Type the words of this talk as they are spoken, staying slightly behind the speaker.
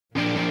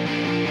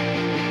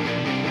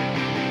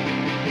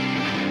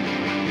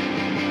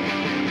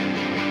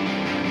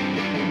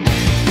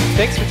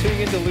Thanks for tuning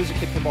in to the Loser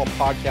Kid Pinball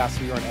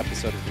Podcast. We are on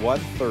episode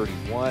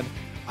 131.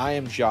 I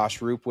am Josh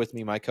Roop. With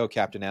me, my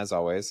co-captain, as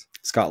always,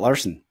 Scott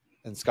Larson.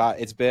 And Scott,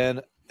 it's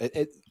been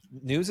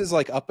news is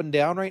like up and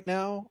down right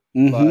now,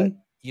 Mm-hmm.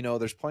 but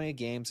there's plenty of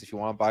games if you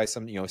want to buy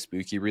some.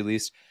 Spooky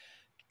released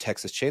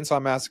Texas Chainsaw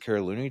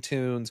Massacre, Looney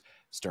Tunes,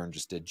 Stern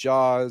just did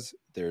Jaws.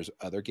 There's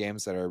other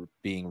games that are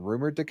being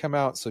rumored to come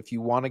out. So if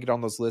you want to get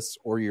on those lists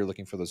or you're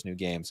looking for those new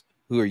games,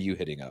 who are you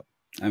hitting up?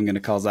 I'm going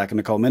to call Zach and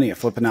Nicole Minnie at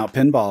Flipping Out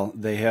Pinball.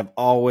 They have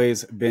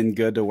always been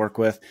good to work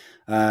with.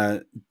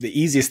 The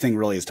easiest thing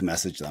really is to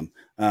message them.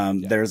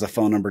 There's a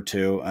phone number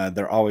too.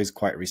 They're always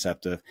quite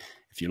receptive.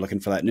 If you're looking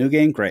for that new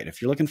game, great.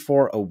 If you're looking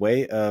for a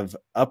way of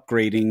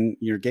upgrading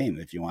your game,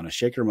 if you want a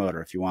shaker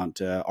motor, if you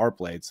want ARP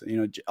blades,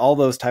 all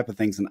those type of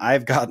things. And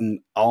I've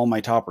gotten all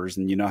my toppers,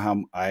 and you know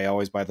how I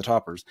always buy the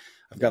toppers.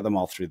 I've got them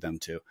all through them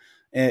too.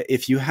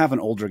 If you have an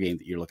older game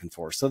that you're looking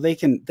for, so they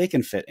can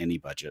fit any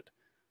budget.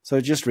 So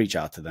just reach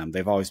out to them.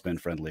 They've always been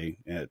friendly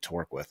to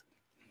work with.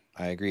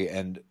 I agree.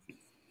 And,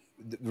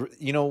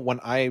 when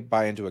I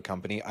buy into a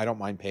company, I don't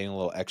mind paying a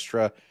little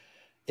extra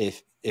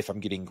if I'm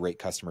getting great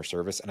customer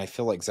service. And I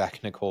feel like Zach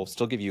and Nicole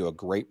still give you a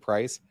great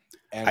price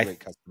and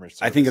great customer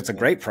service. I think it's a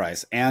great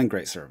price and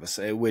great service,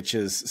 which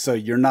is so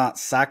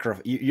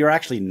you're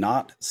actually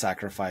not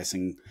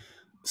sacrificing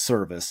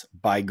service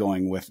by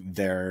going with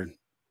their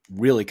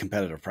really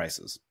competitive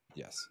prices.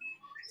 Yes.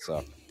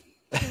 So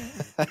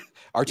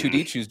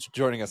R2D2's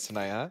joining us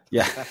tonight, huh?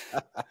 Yeah.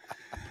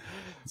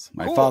 It's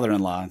my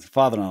father-in-law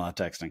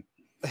texting.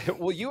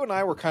 Well, you and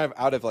I were kind of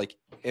out of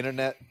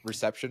internet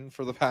reception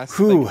for the past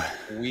week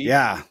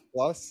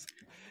plus.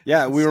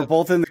 Yeah, we were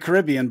both in the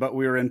Caribbean, but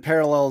we were in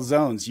parallel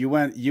zones. You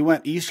went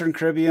Eastern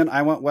Caribbean,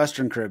 I went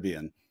Western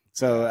Caribbean.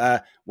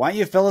 So why don't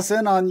you fill us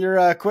in on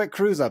your quick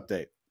cruise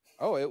update?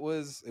 Oh, it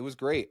was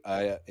great.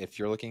 If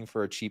you're looking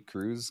for a cheap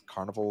cruise,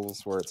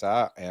 Carnival's where it's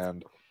at,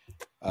 and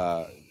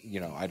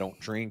I don't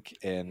drink,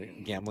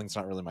 and gambling's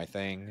not really my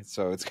thing,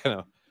 so it's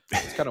kind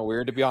of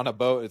weird to be on a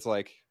boat. It's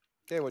like,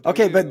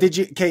 okay, but did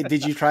you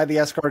try the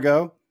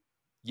escargot?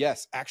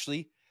 Yes,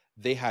 actually,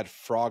 they had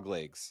frog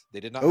legs. They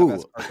did not have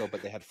escargot,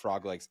 but they had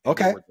frog legs. And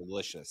they were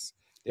delicious.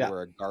 They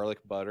were a garlic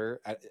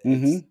butter.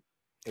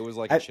 It was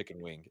like a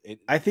chicken wing.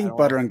 I think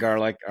butter and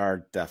garlic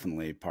are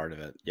definitely part of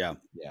it. Yeah.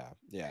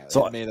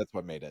 So that's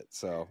what made it.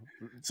 So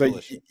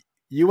delicious.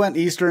 You went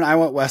Eastern, I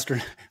went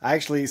Western. I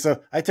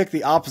took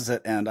the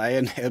opposite end. I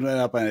ended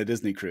up on a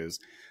Disney cruise,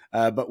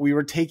 but we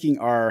were taking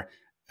our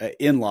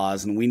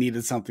in-laws, and we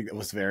needed something that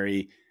was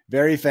very,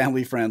 very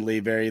family friendly,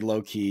 very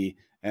low key,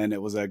 and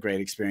it was a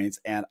great experience.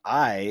 And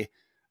I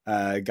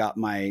got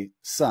my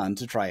son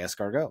to try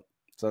escargot.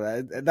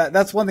 So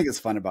that's one thing that's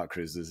fun about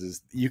cruises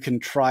is you can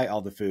try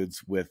all the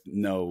foods with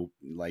no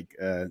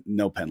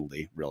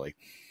penalty, really.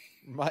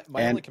 My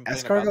only complaint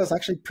escargot is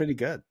actually pretty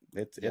good.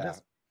 It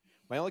is.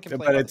 My only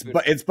complaint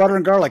it's butter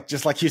and garlic,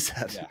 just like you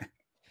said. Yeah.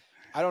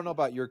 I don't know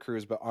about your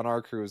cruise, but on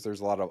our cruise,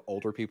 there's a lot of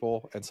older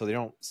people, and so they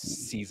don't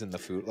season the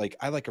food. Like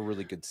I like a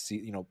really good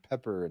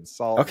pepper and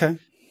salt,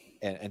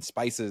 and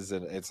spices,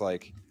 and it's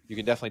like you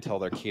can definitely tell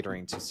they're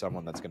catering to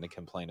someone that's going to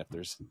complain if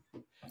their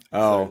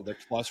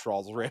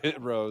cholesterol's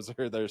rose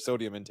or their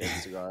sodium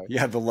intake's too high.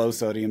 Yeah, the low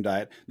sodium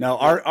diet. No,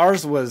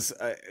 ours was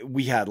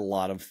we had a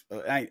lot of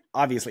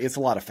obviously it's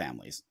a lot of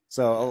families,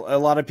 so a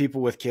lot of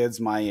people with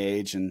kids my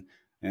age and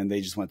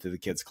they just went to the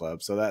kids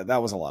club. So that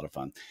was a lot of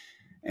fun.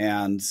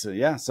 And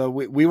so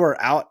we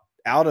were out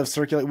of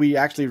circulate. We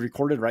actually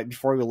recorded right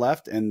before we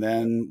left, and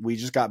then we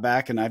just got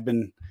back, and I've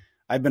been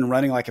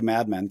running like a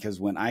madman because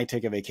when I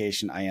take a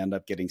vacation, I end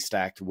up getting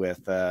stacked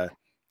with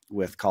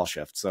call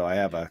shift. So I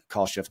have a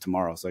call shift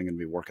tomorrow, so I'm going to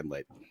be working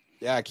late.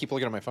 Yeah. I keep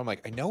looking at my phone.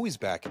 Like, I know he's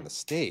back in the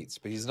States,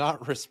 but he's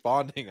not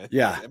responding.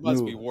 Yeah. It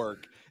must be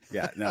work.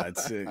 Yeah. No,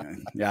 it's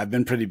I've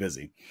been pretty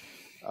busy.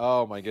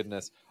 Oh my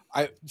goodness.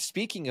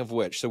 Speaking of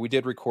which, so we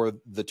did record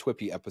the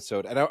Twippy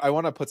episode, and I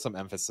want to put some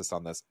emphasis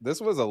on this.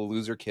 This was a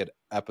Loser Kid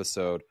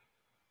episode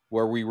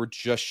where we were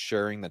just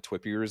sharing the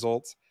Twippy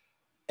results.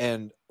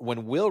 And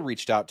when Will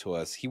reached out to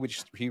us, he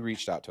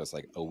reached out to us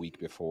like a week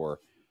before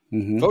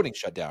voting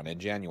shut down in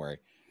January.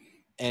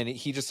 And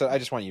he just said, I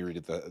just want you to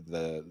read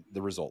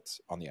the results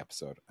on the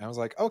episode. And I was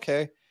like,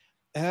 okay.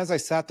 And as I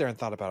sat there and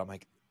thought about it, I'm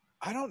like,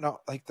 I don't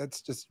know. Like,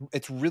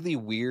 it's really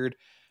weird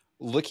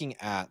looking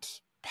at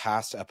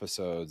past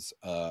episodes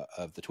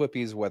of the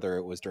Twippies, whether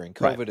it was during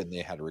COVID and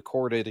they had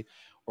recorded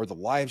or the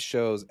live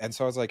shows. And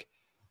so I was like,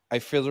 I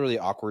feel really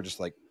awkward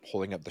just like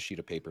pulling up the sheet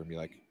of paper and be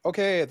like,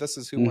 okay, this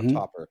is who won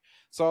topper.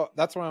 So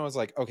that's when I was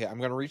like, okay, I'm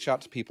going to reach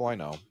out to people I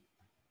know.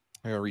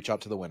 I'm going to reach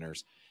out to the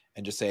winners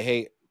and just say,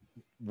 hey,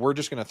 we're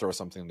just going to throw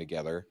something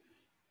together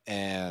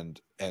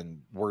and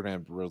we're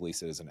going to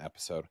release it as an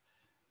episode.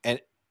 And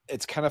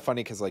it's kind of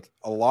funny because like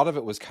a lot of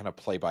it was kind of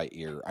play by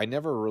ear. I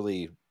never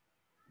really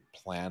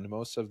planned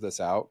most of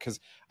this out because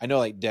I know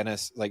like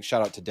Dennis, like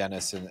shout out to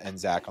Dennis and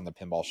Zach on the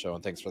Pinball Show,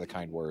 and thanks for the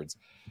kind words.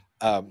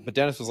 But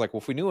Dennis was like,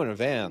 well, if we knew in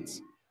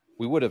advance,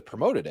 we would have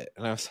promoted it.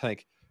 And I was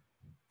like,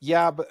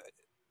 yeah, but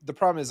the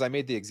problem is I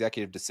made the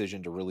executive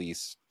decision to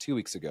release 2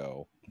 weeks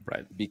ago,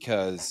 right?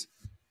 Because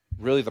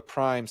really the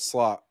prime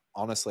slot,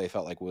 honestly, I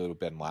felt like would have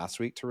been last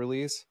week to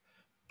release,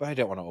 but I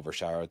didn't want to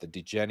overshadow the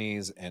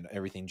DeGennies and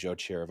everything Joe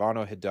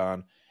Chiaravano had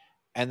done.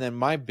 And then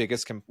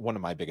one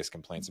of my biggest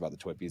complaints about the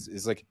Twippies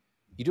is like,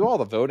 you do all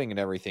the voting and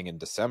everything in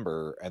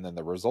December, and then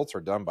the results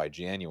are done by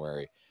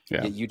January.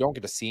 Yeah. Yet you don't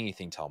get to see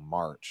anything till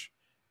March.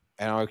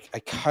 And I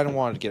kind of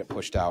wanted to get it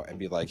pushed out and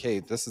be like, hey,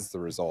 this is the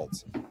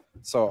results.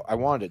 So I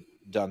wanted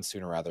it done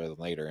sooner rather than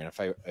later. And if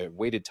I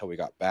waited till we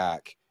got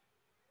back,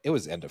 it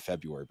was end of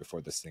February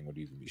before this thing would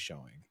even be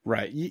showing.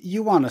 Right.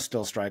 You want to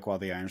still strike while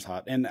the iron's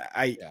hot. And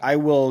I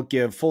will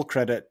give full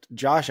credit.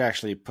 Josh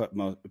actually put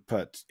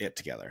it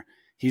together.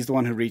 He's the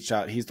one who reached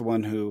out. He's the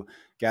one who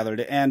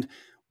gathered it. And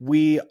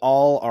we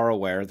all are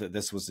aware that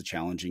this was a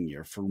challenging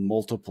year for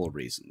multiple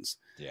reasons.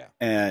 Yeah.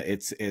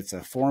 It's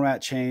a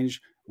format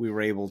change. We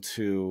were able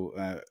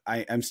to,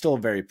 I'm still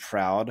very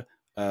proud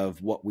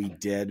of what we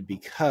did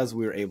because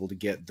we were able to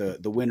get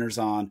the winners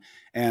on,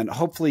 and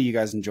hopefully you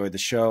guys enjoyed the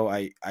show.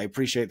 I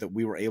appreciate that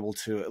we were able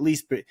to at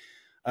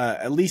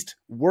least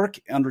work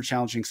under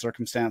challenging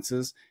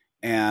circumstances,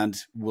 and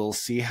we'll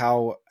see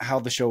how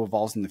the show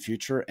evolves in the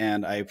future.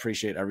 And I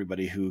appreciate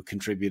everybody who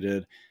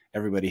contributed,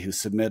 everybody who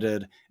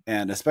submitted,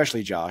 and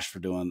especially Josh for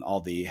doing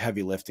all the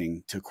heavy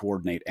lifting to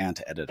coordinate and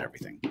to edit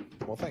everything.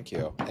 Well, thank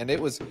you. And it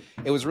was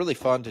really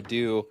fun to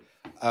do.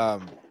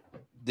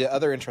 The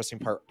other interesting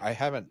part, I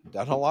haven't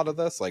done a lot of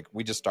this. Like,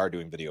 we just started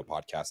doing video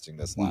podcasting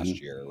this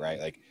last year, right?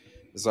 Like,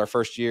 this is our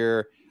first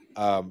year.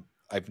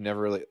 I've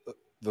never really,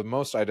 the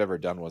most I'd ever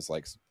done was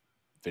like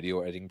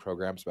video editing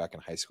programs back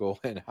in high school,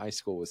 and high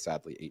school was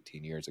sadly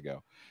 18 years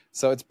ago.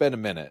 So it's been a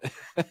minute.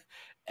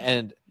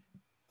 And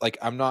like,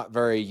 I'm not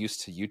very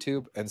used to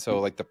YouTube. And so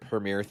like the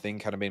Premiere thing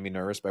kind of made me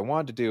nervous, but I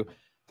wanted to do,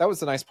 that was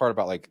the nice part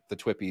about like the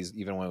Twippies,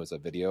 even when it was a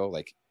video,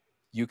 like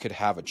you could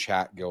have a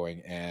chat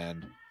going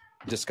and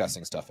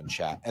discussing stuff in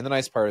chat. And the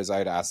nice part is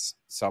I'd ask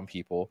some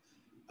people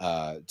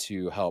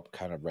to help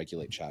kind of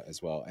regulate chat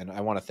as well. And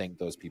I want to thank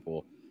those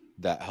people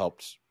that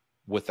helped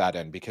with that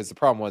end, because the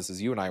problem was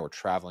is you and I were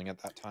traveling at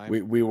that time.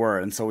 We were,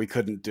 and so we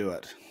couldn't do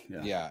it.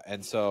 Yeah.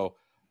 And so,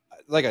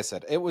 like I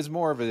said, it was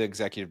more of an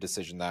executive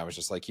decision that I was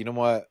just like, you know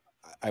what,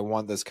 I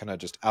want this kind of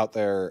just out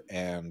there,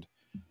 and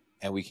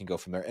we can go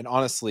from there. And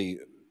honestly,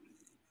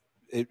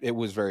 it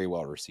was very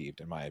well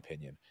received, in my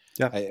opinion.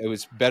 Yeah, it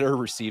was better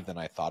received than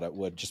I thought it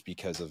would, just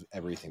because of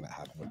everything that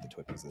happened with the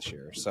Twippies this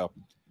year. So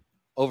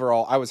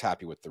overall, I was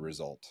happy with the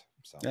result.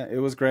 So yeah, it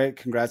was great.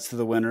 Congrats to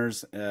the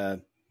winners.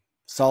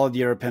 Solid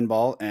year of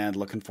pinball, and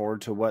looking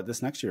forward to what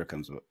this next year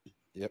comes with.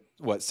 Yep.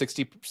 What,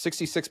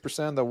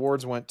 66% of the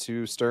awards went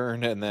to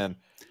Stern, and then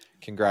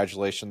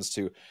congratulations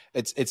to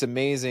it's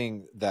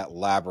amazing that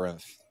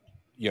Labyrinth,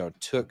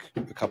 took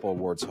a couple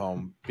awards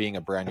home being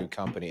a brand new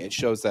company. It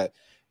shows that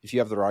if you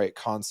have the right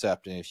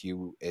concept and if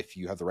you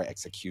have the right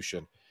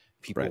execution,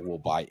 people will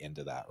buy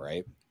into that,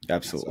 right?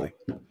 Absolutely.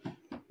 So,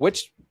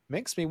 which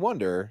makes me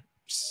wonder.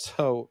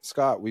 So,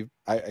 Scott,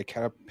 I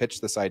kind of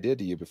pitched this idea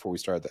to you before we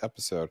started the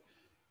episode,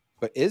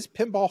 but is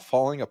pinball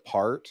falling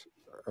apart,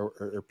 or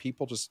are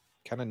people just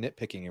kind of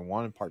nitpicking and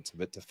wanting parts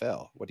of it to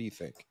fail? What do you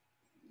think?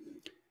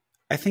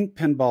 I think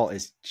pinball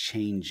is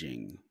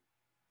changing.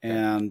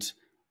 And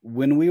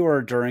when we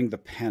were during the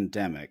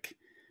pandemic,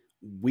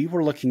 we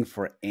were looking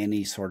for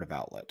any sort of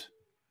outlet.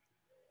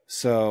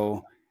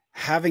 So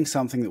having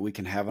something that we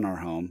can have in our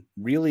home,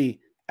 really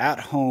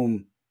at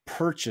home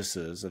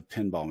purchases of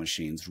pinball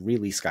machines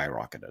really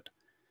skyrocketed.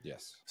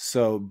 Yes.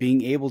 So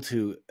being able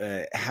to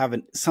have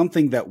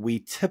something that we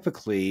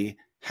typically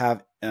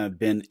have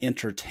been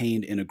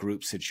entertained in a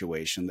group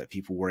situation that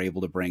people were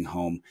able to bring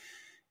home,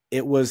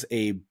 it was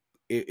a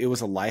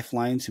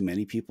lifeline to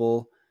many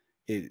people.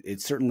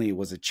 It certainly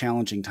was a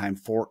challenging time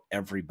for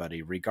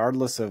everybody,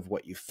 regardless of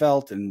what you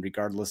felt and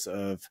regardless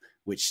of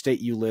which state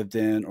you lived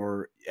in,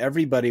 or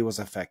everybody was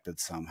affected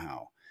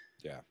somehow.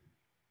 Yeah.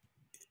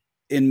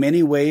 In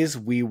many ways,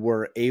 we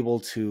were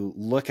able to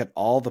look at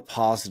all the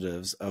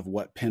positives of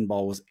what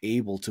pinball was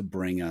able to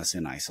bring us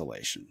in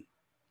isolation.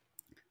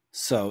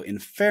 So in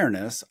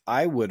fairness,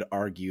 I would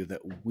argue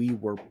that we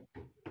were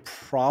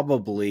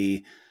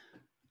probably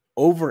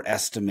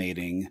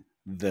overestimating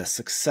the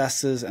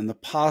successes and the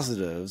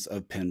positives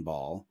of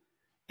pinball,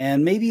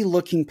 and maybe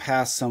looking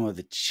past some of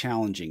the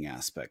challenging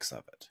aspects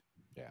of it.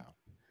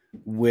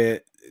 Yeah.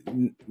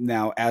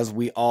 Now, as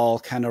we all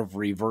kind of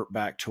revert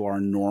back to our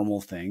normal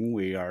thing,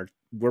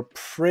 we're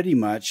pretty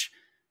much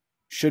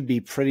should be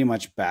pretty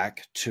much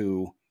back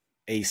to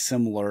a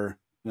similar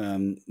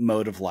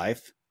mode of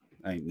life.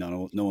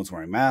 No one's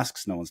wearing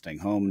masks. No one's staying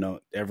home.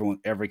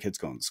 Every kid's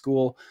going to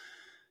school.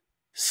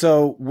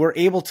 So we're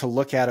able to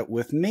look at it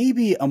with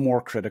maybe a more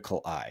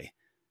critical eye.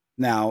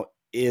 Now,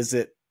 is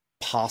it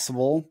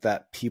possible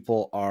that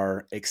people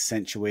are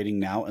accentuating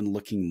now and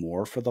looking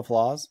more for the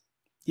flaws?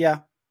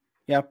 Yeah,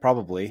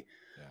 probably.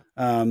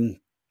 Yeah.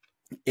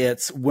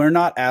 We're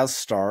not as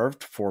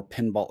starved for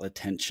pinball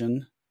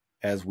attention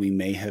as we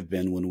may have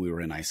been when we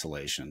were in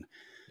isolation.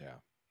 Yeah.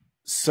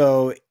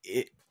 So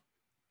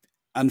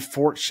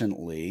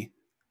unfortunately,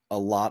 a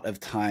lot of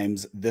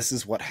times this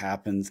is what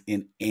happens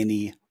in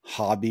any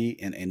hobby,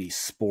 in any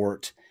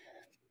sport,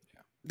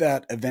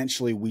 that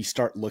eventually we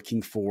start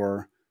looking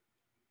for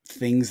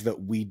things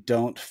that we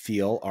don't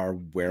feel are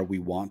where we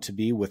want to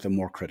be with a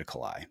more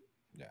critical eye.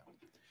 Yeah.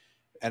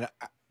 And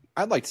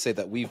I'd like to say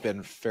that we've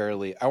been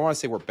I want to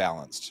say we're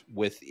balanced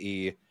with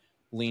a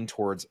lean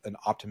towards an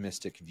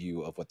optimistic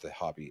view of what the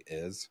hobby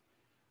is.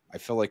 I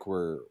feel like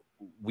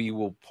we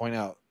will point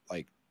out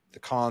like the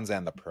cons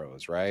and the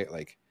pros, right?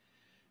 Like,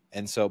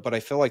 and so, but I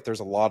feel like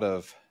there's a lot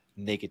of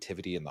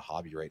negativity in the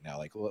hobby right now.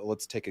 Like,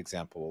 let's take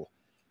example.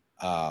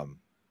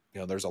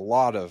 There's a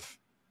lot of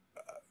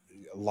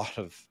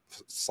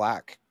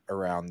slack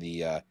around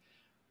the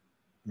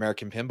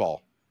American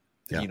Pinball.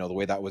 Yeah. The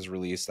way that was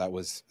released, that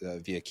was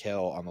via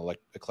Kale on the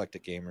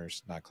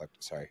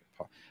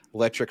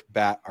Electric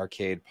Bat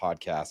Arcade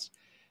podcast.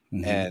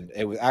 Mm-hmm. And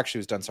it was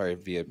done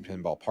via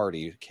Pinball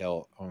Party.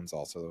 Kale owns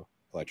also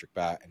Electric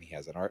Bat, and he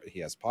has a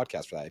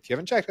podcast for that. If you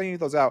haven't checked any of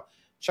those out,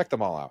 check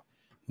them all out.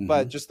 Mm-hmm.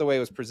 But just the way it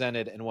was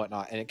presented and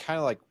whatnot, and it kind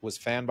of like was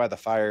fanned by the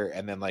fire,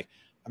 and then like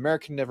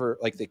American never,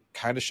 like, they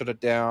kind of shut it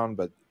down,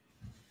 but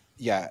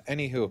yeah,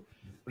 anywho.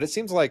 But it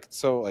seems like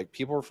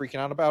people were freaking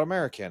out about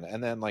American,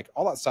 and then like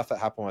all that stuff that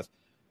happened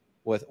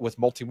with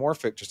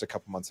Multimorphic just a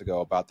couple months ago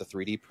about the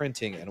 3D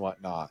printing and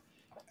whatnot,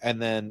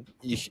 and then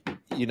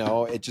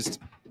it just,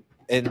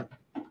 and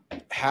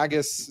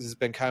Haggis has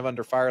been kind of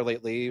under fire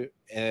lately,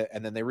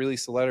 and then they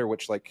released a letter,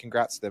 which, like,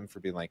 congrats to them for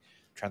being like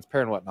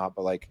transparent and whatnot,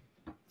 but like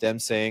them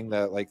saying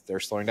that like they're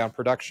slowing down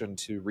production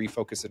to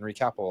refocus and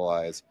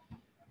recapitalize.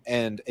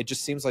 And it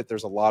just seems like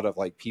there's a lot of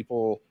like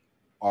people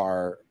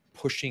are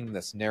pushing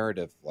this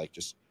narrative, like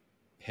just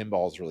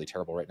pinball is really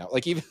terrible right now.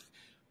 Like even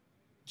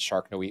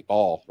Shark No Eat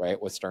Ball, right,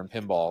 with Stern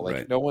Pinball, like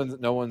right. no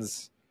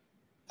one's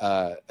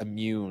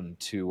immune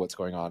to what's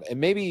going on. And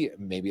maybe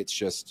it's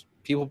just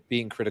people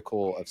being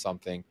critical of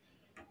something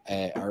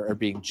or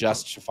being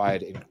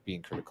justified in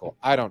being critical.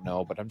 I don't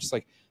know, but I'm just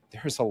like,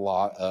 there's a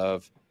lot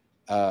of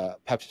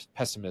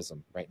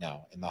pessimism right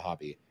now in the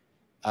hobby.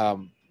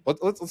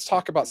 Let's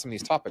talk about some of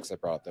these topics I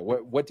brought up there.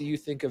 What do you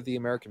think of the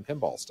American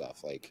pinball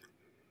stuff? Like,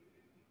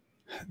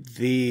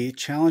 the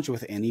challenge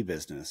with any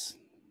business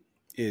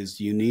is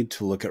you need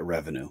to look at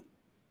revenue.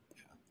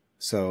 Yeah.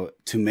 So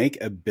to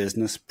make a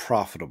business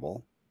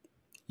profitable,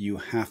 you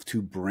have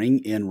to bring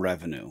in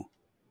revenue,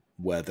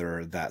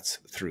 whether that's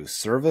through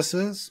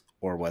services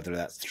or whether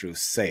that's through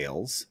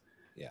sales.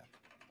 Yeah.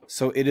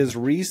 So it is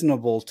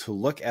reasonable to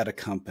look at a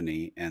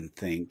company and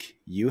think,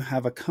 you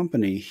have a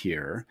company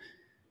here,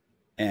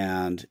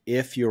 and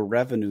if your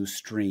revenue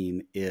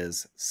stream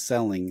is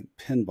selling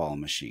pinball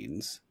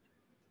machines,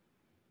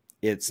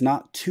 it's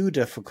not too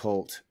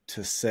difficult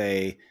to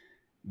say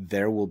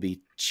there will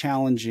be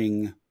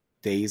challenging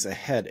days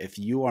ahead if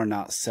you are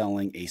not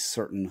selling a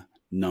certain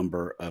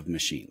number of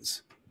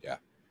machines. Yeah.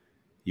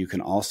 You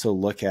can also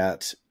look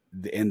at,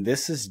 and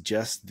this is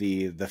just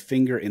the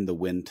finger in the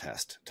wind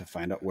test to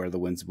find out where the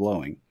wind's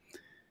blowing.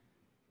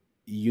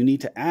 You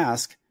need to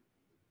ask,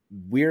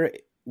 we're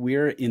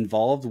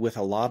involved with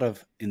a lot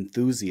of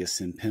enthusiasts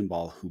in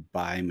pinball who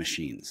buy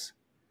machines.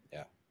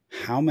 Yeah.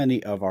 How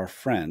many of our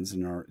friends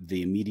and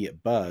the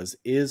immediate buzz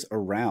is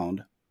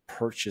around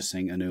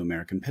purchasing a new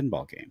American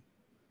pinball game?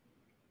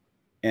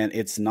 And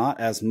it's not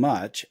as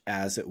much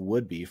as it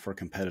would be for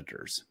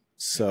competitors.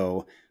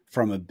 So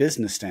from a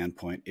business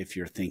standpoint, if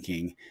you're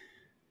thinking,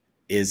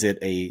 is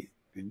it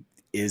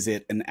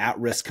an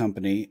at-risk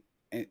company?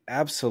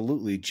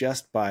 Absolutely,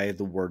 just by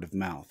the word of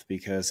mouth.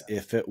 Because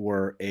if it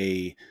were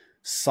a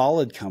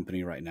solid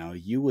company right now,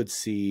 you would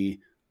see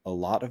a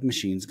lot of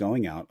machines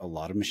going out, a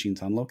lot of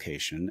machines on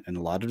location, and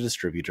a lot of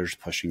distributors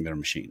pushing their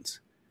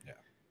machines. Yeah.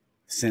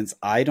 Since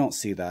I don't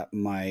see that,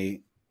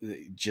 my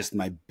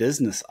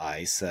business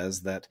eye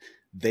says that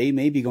they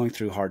may be going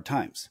through hard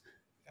times.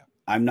 Yeah.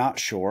 I'm not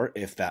sure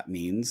if that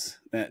means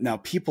now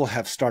people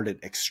have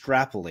started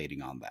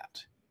extrapolating on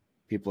that.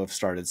 People have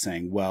started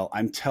saying, well,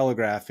 I'm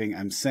telegraphing,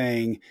 I'm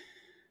saying,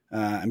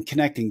 I'm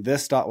connecting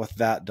this dot with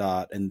that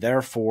dot, and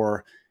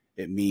therefore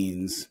it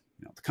means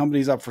the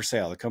company's up for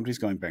sale, the company's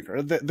going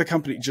bankrupt, the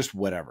company, just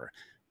whatever.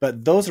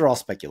 But those are all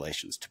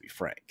speculations, to be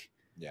frank.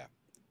 Yeah.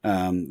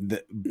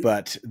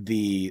 But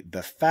the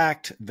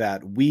fact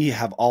that we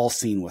have all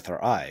seen with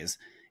our eyes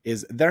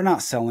is they're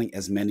not selling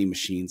as many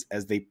machines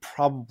as they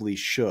probably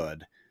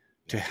should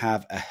to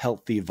have a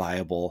healthy,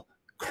 viable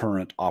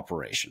current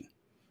operation.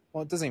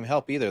 Well, it doesn't even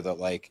help either that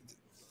like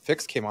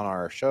Fix came on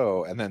our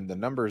show and then the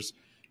numbers,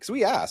 because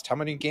we asked, how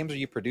many games are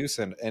you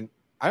producing? And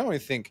I don't even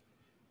think,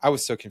 I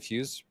was so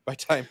confused by the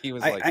time he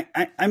was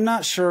I'm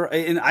not sure.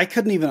 And I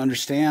couldn't even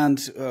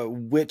understand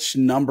which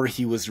number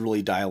he was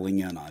really dialing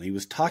in on. He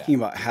was talking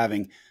about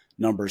having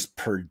numbers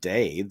per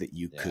day that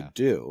you could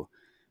do.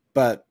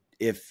 But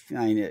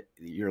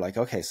you're like,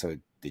 okay, so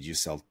did you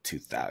sell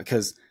 2,000?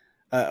 Because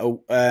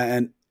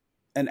an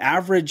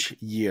average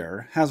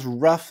year has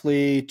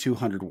roughly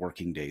 200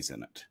 working days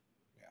in it.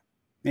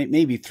 Yeah.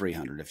 Maybe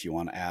 300 if you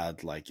want to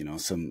add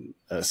some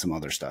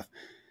other stuff.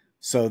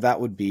 So that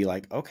would be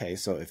like, okay,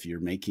 so if you're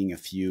making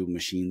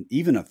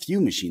even a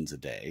few machines a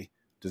day,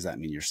 does that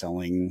mean you're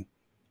selling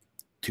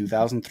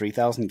 2,000,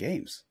 3,000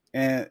 games?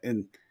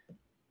 And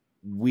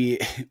we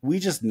we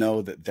just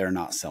know that they're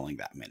not selling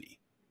that many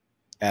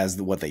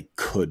as what they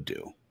could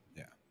do.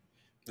 Yeah.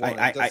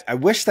 Well, I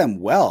wish them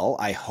well.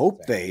 I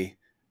hope they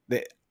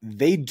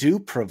do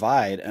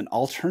provide an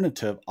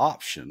alternative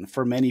option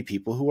for many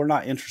people who are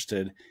not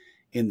interested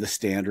in the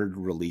standard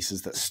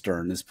releases that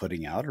Stern is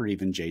putting out, or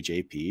even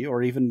JJP,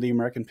 or even the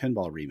American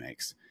Pinball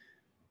remakes.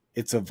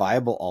 It's a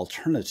viable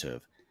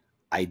alternative.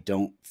 I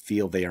don't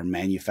feel they are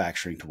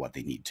manufacturing to what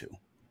they need to.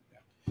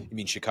 You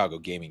mean Chicago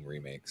gaming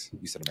remakes?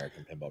 You said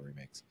American Pinball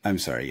remakes. I'm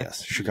sorry,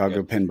 yes.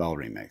 Chicago Pinball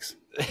remakes.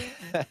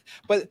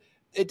 But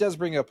it does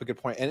bring up a good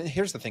point. And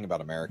here's the thing about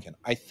American.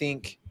 I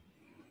think,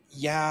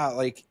 yeah,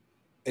 like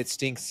it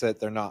stinks that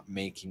they're not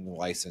making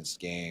licensed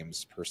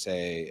games per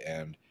se.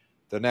 And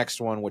the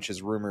next one, which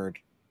is rumored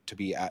to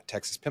be at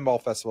Texas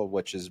Pinball Festival,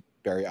 which is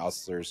Barry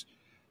Osler's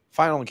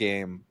final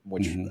game,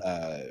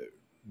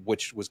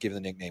 which was given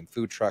the nickname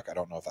Food Truck. I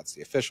don't know if that's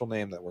the official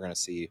name that we're going to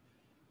see.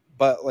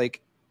 But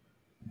like,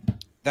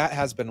 that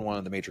has been one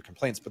of the major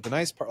complaints. But the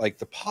nice part, like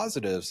the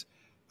positives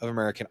of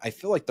American, I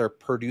feel like they're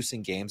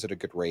producing games at a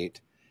good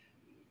rate.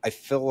 I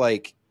feel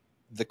like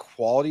the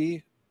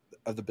quality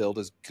of the build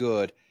is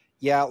good.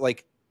 Yeah,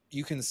 like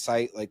you can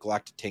cite like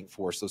Galactic Tank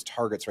Force, those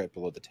targets right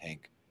below the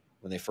tank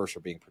when they first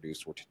were being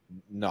produced were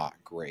not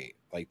great.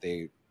 Like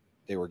they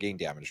were getting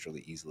damaged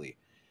really easily,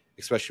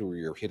 especially where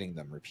you're hitting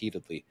them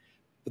repeatedly.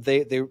 But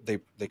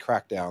they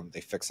cracked down,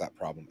 they fixed that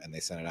problem, and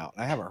they sent it out.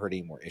 And I haven't heard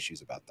any more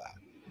issues about that.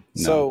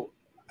 No. So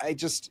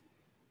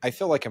I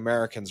feel like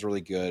American's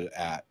really good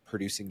at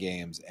producing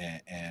games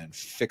and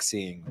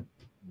fixing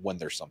when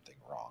there's something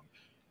wrong.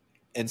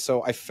 And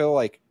so I feel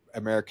like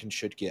American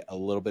should get a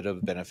little bit of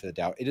a benefit of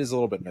the doubt. It is a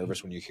little bit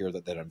nervous when you hear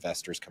that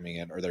investors coming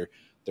in, or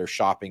they're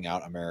shopping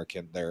out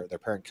American. Their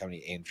parent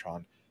company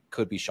Aimtron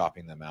could be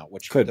shopping them out,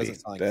 which could doesn't be.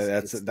 Sound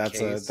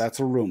like that's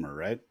a rumor,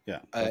 right? Yeah.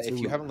 If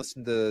you haven't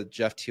listened to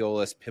Jeff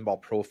Teolis' Pinball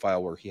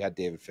Profile, where he had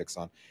David Fix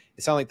on,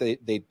 it sounded like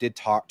they did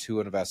talk to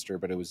an investor,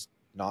 but it was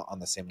not on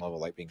the same level,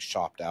 like being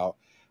shopped out.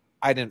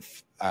 I don't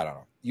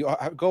know. You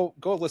go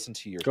listen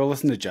to go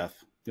listen to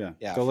Jeff. Yeah.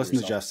 Go listen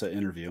yourself. To Jeff's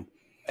interview.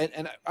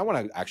 And I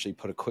want to actually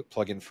put a quick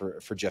plug in for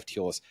Jeff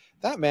Teolis.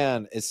 That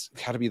man is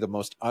got to be the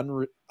most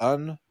not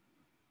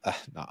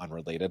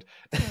unrelated,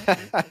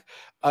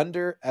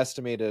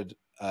 underestimated.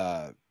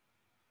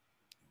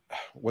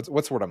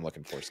 What's the word I'm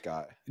looking for,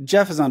 Scott?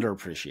 Jeff is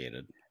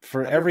underappreciated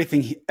for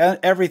everything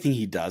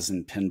he does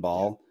in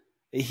pinball.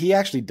 Yeah. He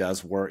actually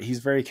does work. He's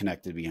very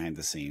connected behind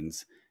the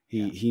scenes.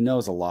 He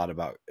knows a lot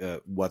about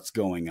what's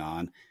going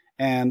on,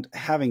 and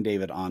having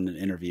David on and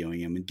interviewing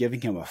him and giving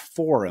him a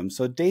forum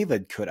so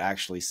David could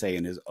actually say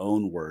in his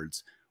own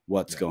words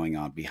what's going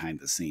on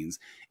behind the scenes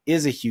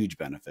is a huge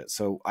benefit.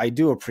 So I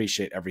do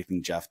appreciate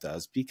everything Jeff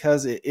does,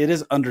 because it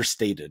is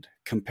understated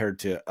compared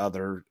to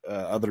other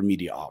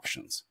media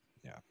options.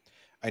 Yeah.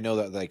 I know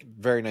that like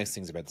very nice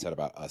things have been said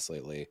about us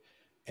lately,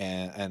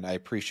 and I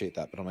appreciate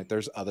that, but I'm like,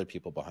 there's other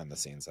people behind the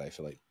scenes that I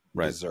feel like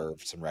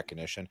deserve some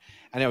recognition.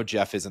 I know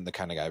Jeff isn't the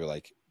kind of guy who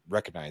like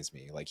recognize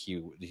me. Like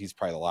he's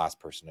probably the last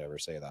person to ever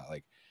say that.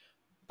 Like,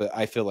 but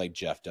I feel like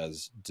Jeff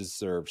does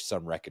deserve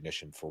some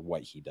recognition for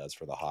what he does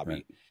for the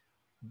hobby,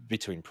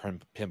 between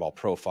Pinball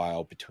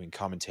Profile, between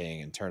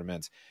commentating and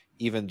tournaments,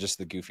 even just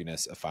the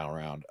goofiness of Final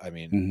Round. I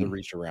mean, the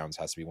Reach Arounds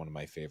has to be one of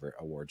my favorite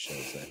award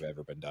shows that have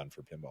ever been done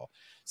for pinball.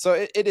 So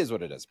it is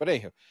what it is. But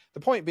anyhow,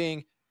 the point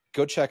being,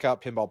 go check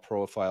out Pinball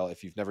Profile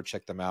if you've never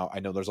checked them out. I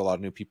know there's a lot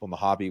of new people in the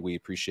hobby. We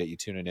appreciate you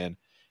tuning in.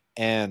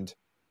 And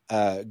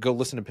go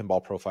listen to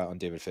Pinball Profile on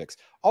David Fix.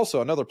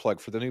 Also, another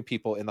plug for the new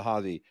people in the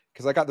hobby,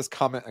 because I got this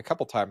comment a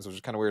couple times, which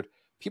is kind of weird.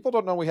 People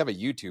don't know we have a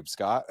YouTube,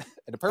 Scott,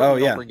 and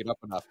apparently don't bring it up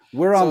enough.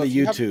 We're on the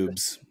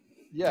YouTubes.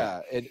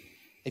 And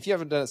if you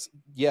haven't done it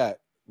yet,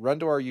 run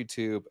to our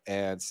YouTube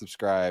and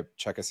subscribe.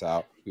 Check us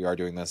out. We are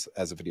doing this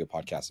as a video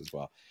podcast as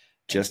well.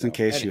 Just in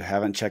case you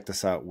haven't checked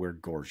us out, we're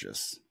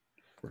gorgeous.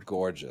 We're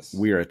gorgeous.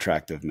 We are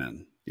attractive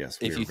men. Yes.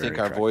 If you think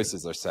our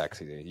voices are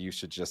sexy, you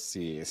should just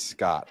see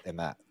Scott in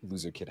that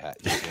loser kid hat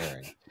he's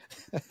wearing.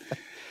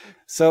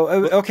 So,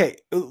 okay,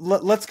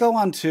 let's go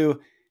on to,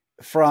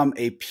 from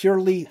a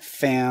purely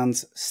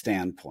fan's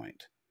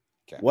standpoint,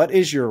 what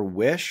is your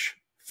wish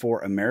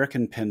for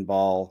American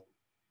Pinball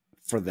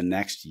for the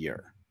next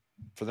year?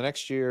 For the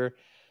next year,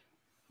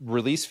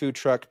 release Food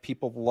Truck.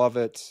 People love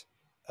it.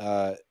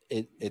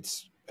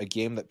 It's a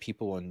game that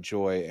people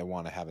enjoy and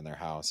want to have in their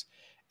house,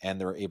 and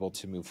they're able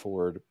to move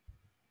forward,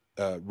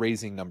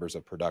 raising numbers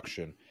of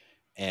production,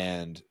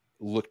 and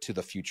look to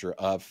the future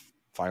of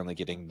finally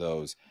getting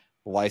those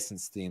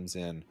licensed themes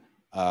in.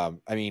 I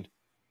mean,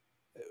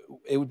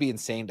 it would be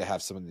insane to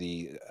have some of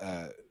the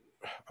I'm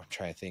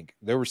trying to think.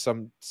 There were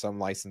some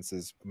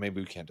licenses.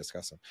 Maybe we can't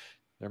discuss them.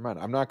 Never mind.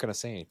 I'm not going to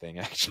say anything,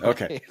 actually.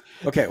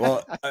 Okay.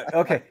 Well,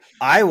 okay.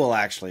 I will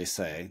actually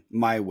say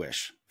my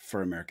wish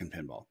for American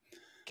Pinball.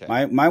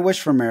 Okay. My wish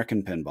for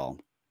American Pinball: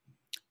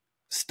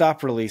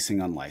 stop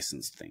releasing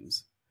unlicensed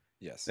themes.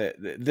 Yes.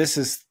 This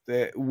is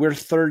we're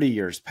 30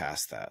 years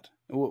past that.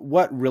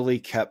 What really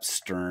kept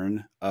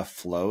Stern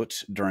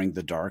afloat during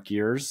the dark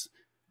years,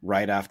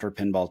 right after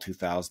Pinball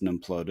 2000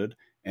 imploded,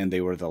 and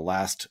they were the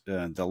last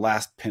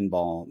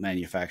pinball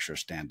manufacturer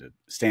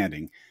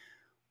standing,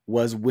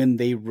 was when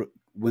they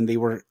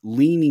were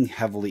leaning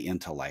heavily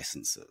into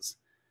licenses.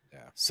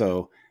 Yeah.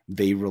 So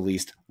they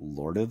released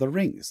Lord of the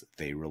Rings,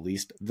 they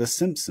released The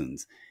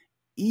Simpsons.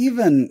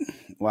 Even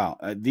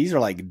these are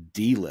like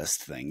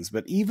D-list things,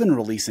 but even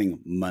releasing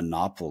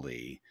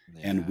Monopoly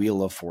and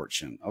Wheel of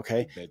Fortune,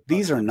 okay,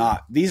 these are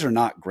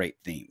not great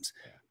themes,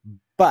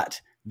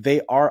 but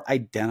they are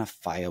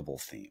identifiable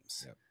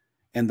themes. Yep.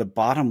 And the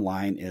bottom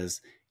line is,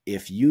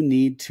 if you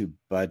need to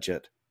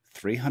budget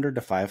 $300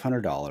 to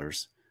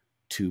 $500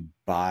 to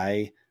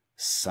buy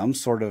some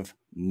sort of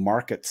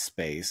market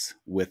space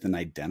with an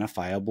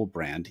identifiable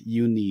brand,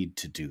 you need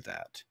to do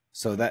that.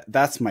 So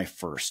that's my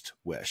first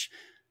wish.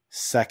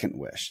 Second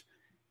wish,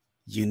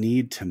 you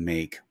need to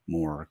make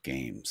more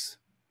games.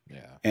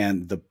 Yeah.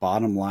 And the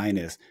bottom line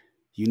is,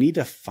 you need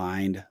to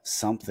find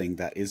something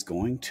that is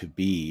going to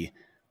be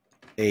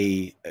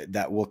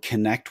that will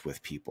connect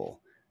with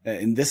people.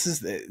 And this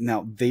is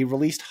now they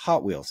released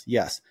Hot Wheels.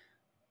 Yes.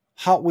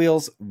 Hot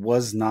Wheels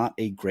was not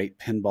a great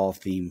pinball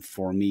theme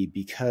for me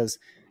because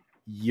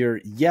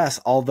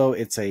although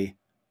it's a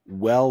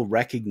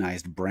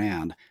well-recognized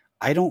brand,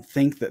 I don't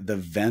think that the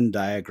Venn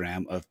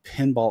diagram of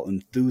pinball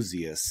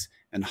enthusiasts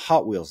and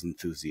Hot Wheels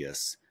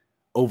enthusiasts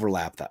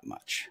overlap that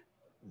much.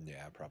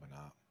 Yeah, probably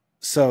not.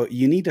 So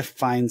you need to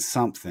find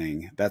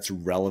something that's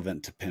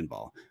relevant to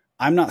pinball.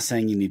 I'm not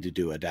saying you need to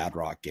do a Dad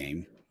Rock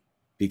game,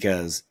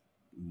 because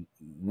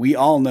we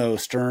all know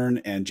Stern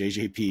and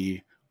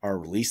JJP are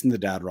releasing the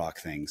Dad Rock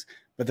things,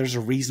 but there's a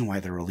reason why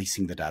they're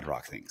releasing the Dad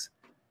Rock things.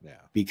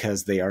 Yeah.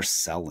 Because they are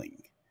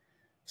selling.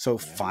 So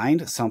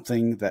find a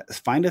theme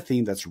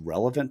that's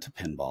relevant to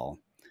pinball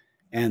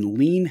and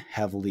lean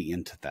heavily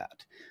into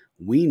that.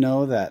 We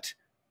know that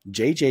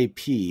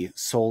JJP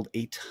sold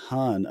a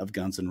ton of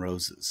Guns N'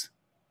 Roses.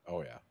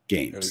 Oh yeah,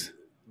 games.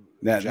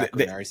 Jack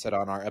Mary said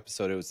on our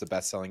episode it was the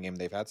best-selling game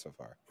they've had so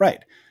far.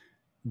 Right.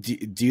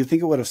 Do you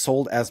think it would have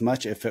sold as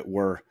much if it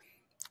were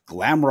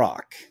glam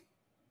rock?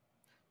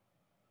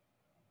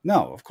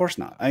 No, of course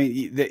not.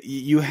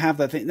 You have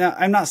that thing. Now,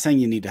 I'm not saying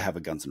you need to have a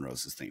Guns N'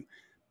 Roses theme,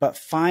 but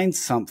find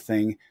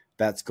something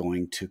that's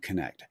going to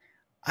connect.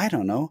 I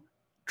don't know.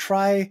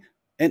 Try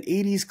an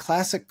 80s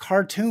classic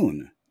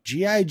cartoon,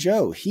 G.I.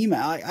 Joe,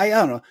 He-Man. I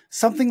don't know,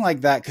 something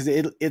like that, because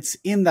it's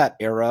in that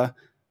era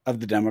of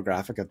the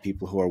demographic of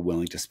people who are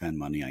willing to spend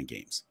money on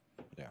games.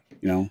 Yeah.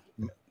 You know?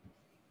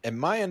 And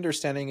my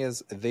understanding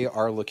is they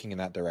are looking in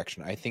that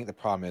direction. I think the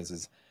problem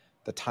is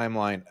the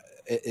timeline.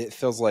 It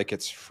feels like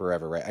it's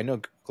forever, right? I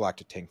know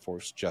Galactic Tank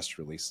Force just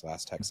released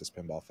last Texas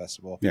Pinball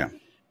Festival. Yeah.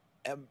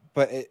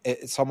 But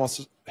it's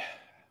almost,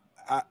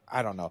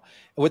 I don't know.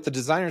 With the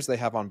designers they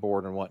have on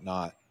board and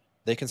whatnot,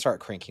 they can start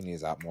cranking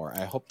these out more.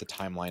 I hope the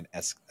timeline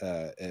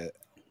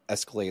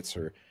escalates,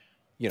 or,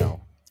 you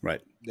know.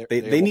 Right.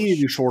 They need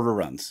to do shorter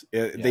runs.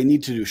 They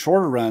need to do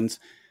shorter runs,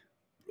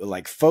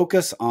 like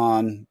focus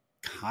on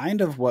kind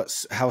of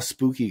how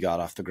Spooky got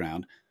off the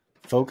ground.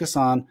 Focus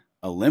on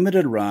a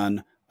limited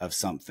run of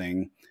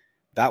something.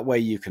 That way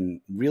you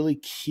can really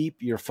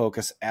keep your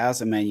focus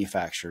as a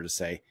manufacturer to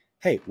say,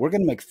 hey, we're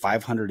going to make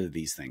 500 of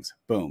these things.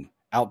 Boom,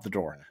 out the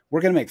door.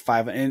 We're going to make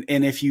 5. And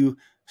if you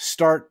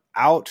start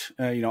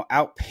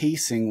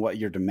outpacing what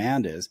your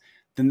demand is,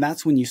 then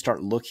that's when you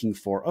start looking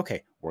for,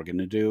 okay, we're going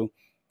to do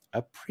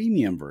a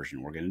premium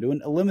version. We're going to do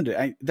a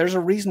limited. There's a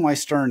reason why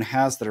Stern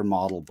has their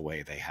model the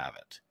way they have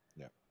it.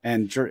 Yeah.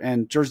 And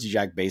Jersey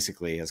Jack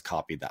basically has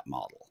copied that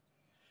model.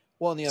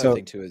 Well, and the other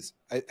thing too is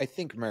I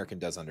think American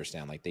does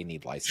understand, like, they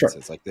need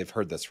licenses. Sure. Like, they've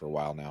heard this for a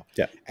while now.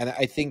 Yeah. And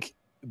I think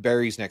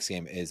Barry's next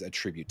game is a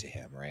tribute to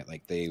him, right?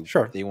 Like they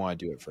want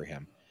to do it for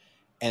him.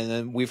 And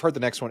then we've heard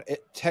the next one.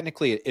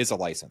 Technically it is a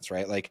license,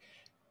 right? Like,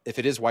 if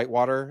it is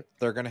Whitewater,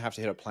 they're going to have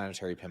to hit up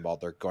Planetary Pinball.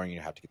 They're going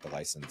to have to get the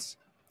license.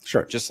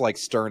 Sure. Just like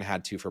Stern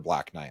had to for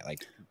Black Knight.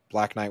 Like,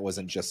 Black Knight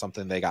wasn't just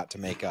something they got to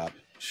make up.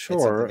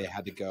 Sure. They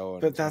had to go.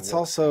 But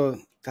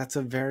that's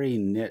a very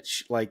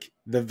niche, like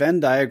the Venn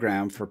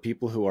diagram for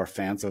people who are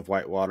fans of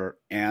Whitewater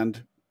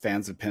and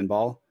fans of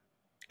pinball.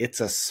 It's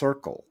a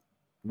circle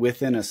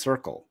within a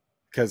circle,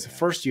 because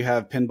first you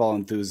have pinball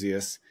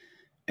enthusiasts,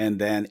 and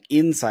then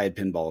inside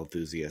pinball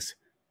enthusiasts,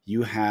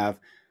 you have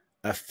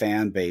a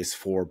fan base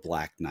for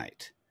Black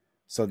Knight.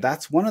 So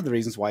that's one of the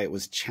reasons why it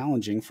was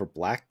challenging for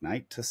Black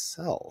Knight to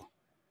sell,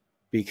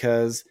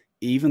 because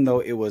even though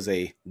it was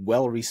a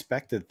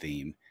well-respected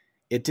theme,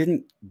 it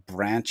didn't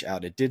branch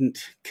out. It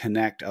didn't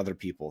connect other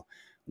people.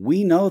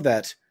 We know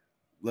that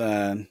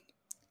Led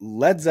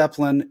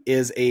Zeppelin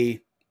is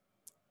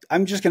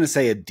I'm just going to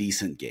say a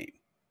decent game.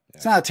 Yeah.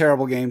 It's not a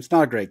terrible game. It's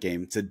not a great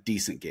game. It's a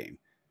decent game.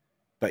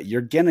 But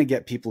you're going to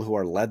get people who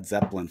are Led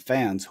Zeppelin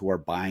fans who are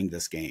buying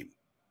this game.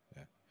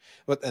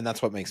 Yeah. And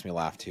that's what makes me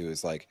laugh too,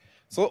 is like,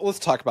 so let's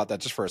talk about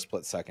that just for a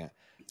split second.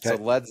 Okay.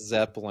 So Led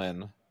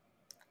Zeppelin,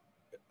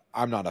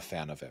 I'm not a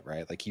fan of it,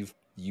 right? Like,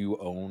 you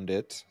owned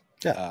it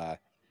Yeah.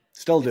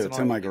 Still do. It's It's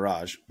in my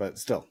garage, but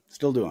still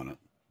doing it.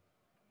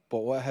 But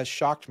what has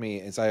shocked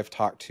me is I have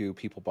talked to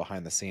people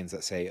behind the scenes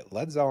that say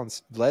Led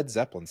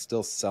Zeppelin's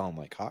still selling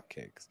like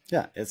hotcakes.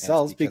 Yeah, it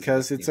sells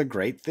because it's a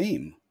great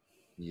theme.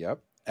 Yep.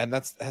 And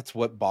that's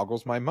what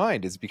boggles my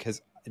mind, is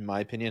because, in my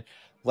opinion,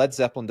 Led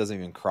Zeppelin doesn't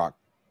even crack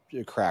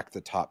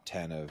the top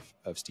 10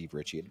 of Steve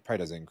Ritchie. It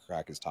probably doesn't even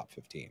crack his top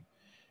 15.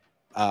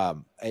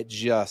 It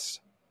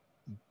just...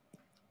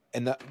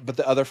 But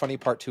the other funny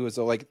part too is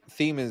that, like,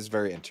 theme is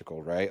very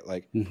integral, right?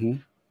 Like,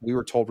 we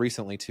were told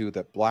recently too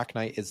that Black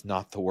Knight is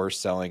not the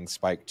worst selling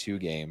Spike 2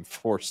 game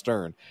for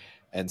Stern,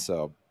 and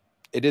so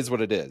it is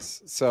what it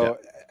is. So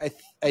yeah.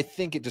 I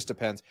think it just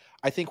depends.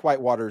 I think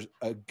Whitewater's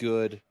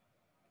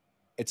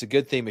it's a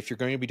good theme if you're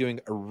going to be doing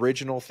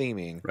original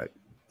theming. Right.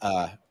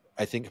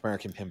 I think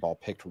American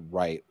Pinball picked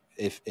right.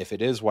 If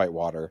it is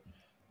Whitewater,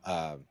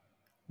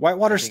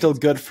 Whitewater's still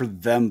good for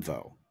them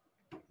though.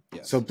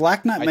 Yes. So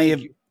Black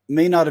Knight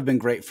may not have been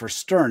great for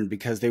Stern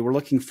because they were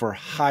looking for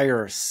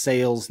higher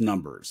sales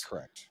numbers.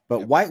 Correct.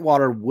 But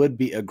Whitewater would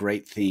be a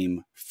great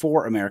theme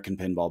for American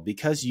Pinball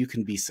because you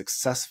can be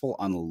successful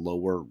on a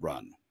lower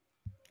run.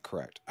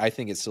 Correct. I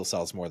think it still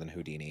sells more than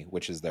Houdini,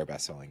 which is their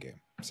best-selling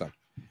game. So,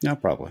 yeah,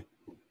 probably.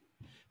 All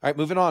right,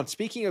 moving on.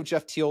 Speaking of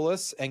Jeff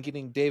Teolis and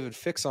getting David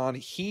Fix on,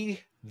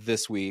 he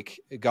this week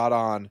got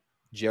on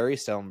Jerry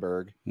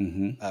Stellenberg,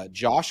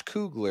 Josh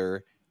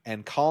Kugler,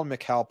 and Colin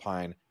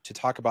McAlpine to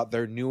talk about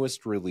their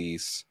newest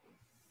release,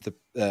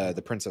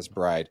 the Princess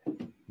Bride.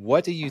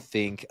 What do you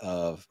think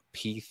of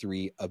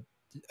P3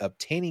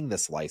 obtaining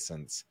this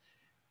license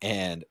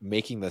and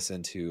making this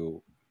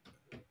into,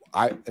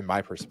 in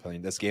my personal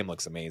opinion, this game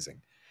looks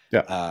amazing.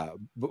 Yeah.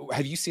 But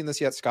have you seen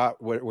this yet,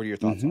 Scott? What are your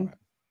thoughts on it?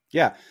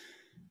 Yeah,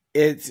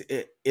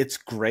 it's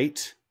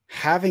great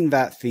having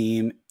that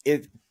theme.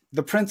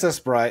 The Princess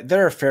Bride.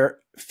 There are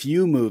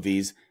few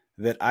movies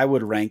that I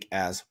would rank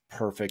as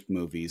perfect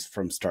movies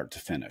from start to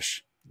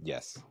finish.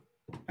 Yes.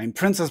 I mean,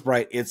 Princess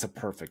Bride, it's a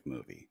perfect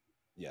movie.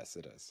 Yes,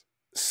 it is.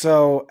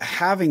 So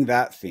having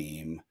that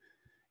theme,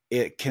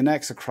 it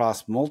connects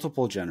across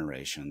multiple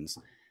generations.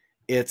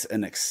 It's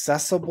an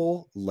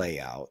accessible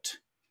layout.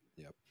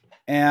 Yep.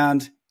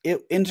 And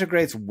it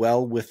integrates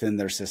well within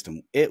their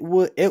system. It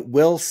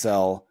will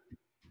sell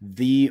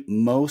the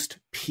most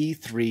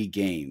P3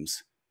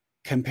 games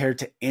compared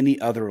to any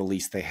other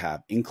release they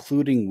have,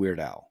 including Weird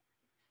Al.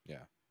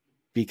 Yeah.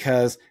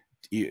 Because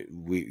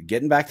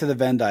getting back to the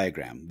Venn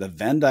diagram, the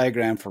Venn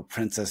diagram for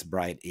Princess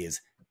Bride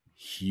is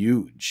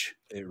huge.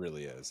 It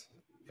really is.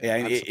 Yeah,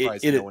 I'm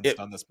surprised no one's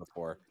done this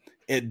before.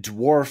 It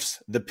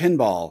dwarfs the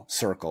pinball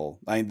circle.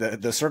 I mean,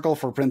 the circle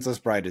for Princess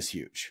Bride is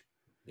huge.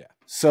 Yeah.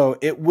 So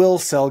it will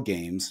sell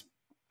games.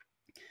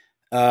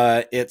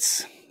 Now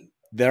if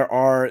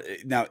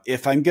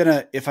I'm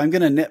gonna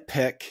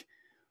nitpick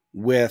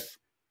with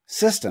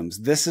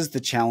systems, this is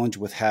the challenge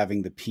with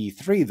having the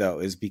P3 though,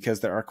 is because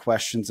there are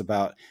questions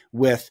about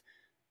with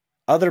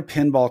other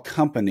pinball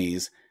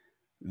companies,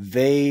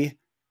 they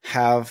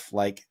have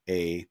like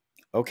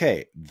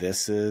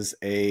this is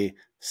a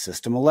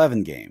System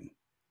 11 game,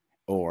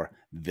 or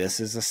this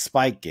is a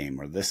Spike game,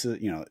 or this is,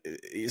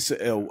 it's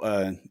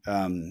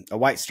a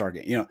White Star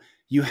game.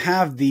 You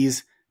have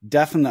these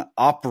definite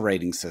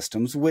operating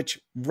systems which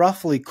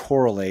roughly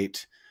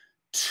correlate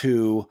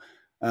to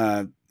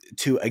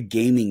a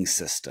gaming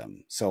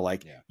system. So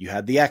you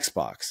had the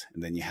Xbox,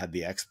 and then you had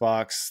the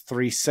Xbox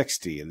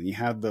 360, and then you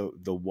had the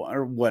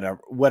or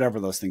whatever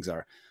those things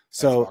are.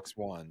 So Xbox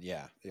One,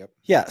 yeah, yep,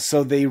 yeah.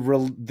 So they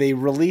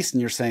released,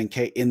 and you're saying,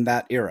 okay, in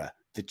that era,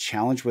 the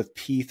challenge with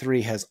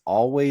P3 has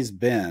always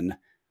been: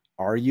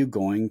 are you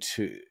going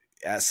to,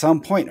 at some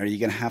point, are you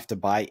going to have to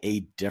buy a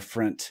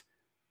different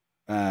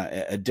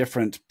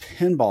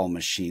pinball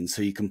machine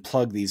so you can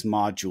plug these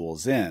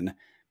modules in?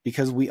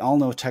 Because we all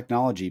know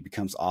technology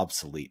becomes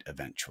obsolete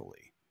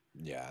eventually.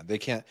 Yeah, they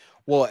can't.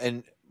 Well,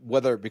 and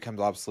whether it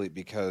becomes obsolete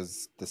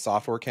because the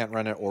software can't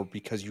run it or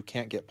because you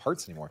can't get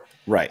parts anymore.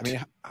 Right. I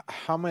mean,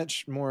 how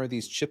much more of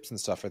these chips and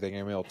stuff are they going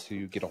to be able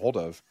to get a hold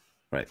of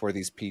for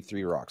these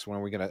P3 rocks? When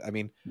are we going to? I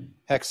mean,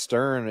 heck,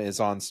 Stern is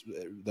on.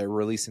 They're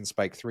releasing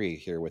Spike 3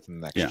 here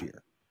within the next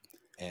year.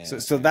 And,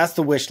 so that's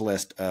the wish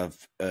list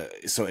of.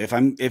 So if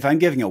I'm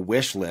giving a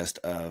wish list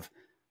of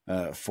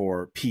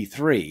for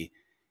P3.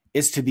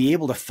 Is to be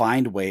able to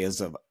find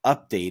ways of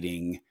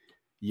updating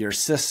your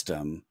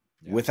system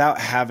without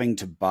having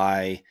to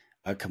buy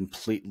a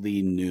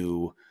completely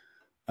new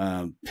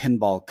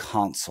pinball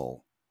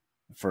console,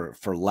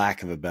 for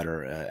lack of a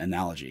better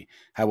analogy.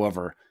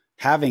 However,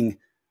 having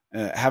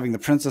the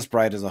Princess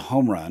Bride as a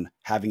home run,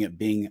 having it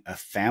being a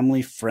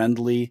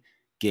family-friendly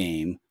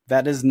game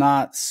that is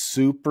not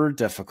super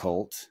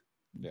difficult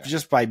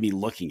just by me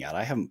looking at it.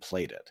 I haven't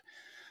played it,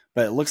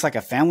 but it looks like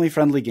a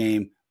family-friendly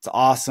game. It's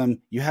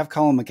awesome. You have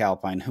Colin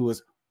McAlpine, who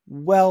is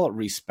well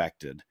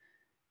respected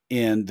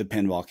in the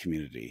pinball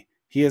community.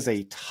 He is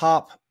a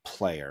top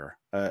player,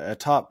 a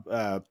top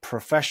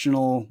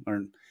professional,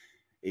 or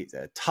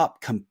a top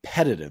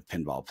competitive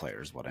pinball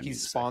player is what I mean.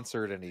 He's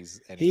sponsored, and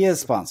he is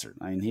sponsored.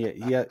 I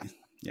mean,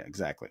 Yeah,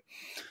 exactly.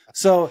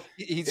 So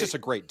He's just a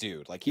great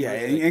dude. Like, yeah,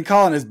 and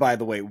Colin is, by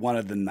the way, one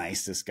of the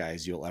nicest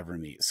guys you'll ever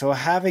meet. So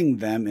having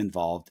them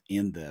involved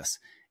in this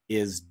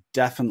is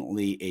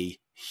definitely a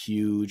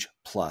huge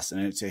plus,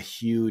 and it's a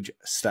huge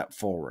step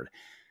forward.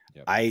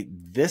 Yep.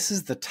 This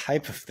is the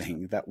type of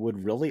thing that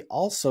would really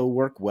also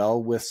work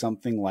well with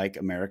something like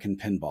American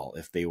Pinball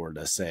if they were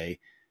to say,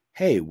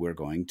 hey, we're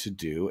going to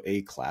do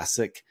a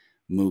classic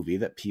movie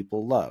that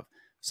people love.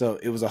 So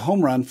it was a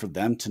home run for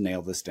them to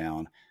nail this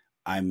down.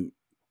 I'm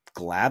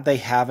glad they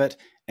have it,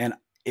 and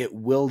it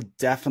will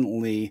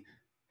definitely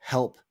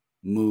help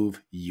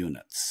move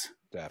units.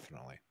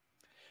 Definitely.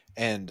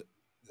 And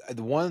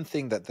the one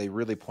thing that they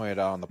really pointed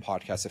out on the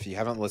podcast, if you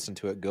haven't listened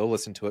to it, go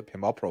listen to it,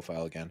 Pinball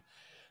Profile again.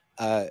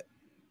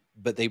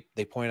 But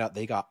they pointed out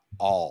they got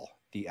all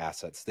the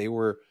assets. They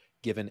were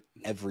given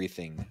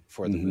everything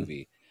for the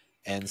movie.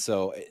 And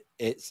so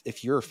it's,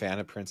 if you're a fan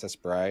of Princess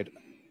Bride,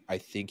 I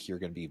think you're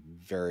going to be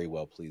very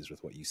well pleased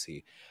with what you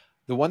see.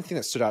 The one thing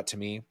that stood out to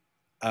me,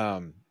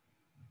 the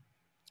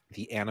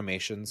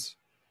animations,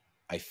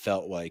 I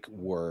felt like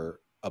were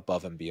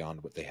above and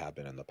beyond what they have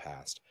been in the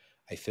past.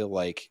 I feel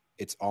like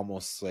it's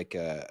almost like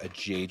a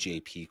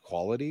JJP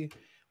quality,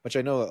 which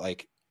I know that,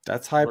 like,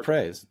 that's high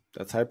praise.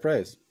 That's high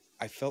praise.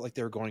 I felt like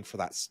they were going for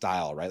that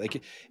style, right? Like,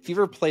 if you've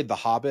ever played The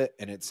Hobbit,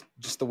 and it's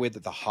just the way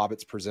that The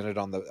Hobbit's presented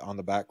on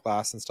the back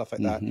glass and stuff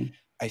like that,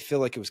 I feel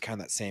like it was kind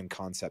of that same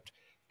concept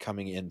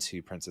coming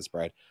into Princess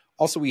Bride.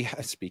 Also,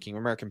 speaking of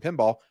American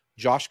Pinball,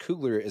 Josh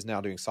Kugler is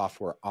now doing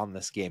software on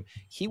this game.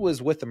 He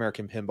was with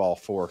American Pinball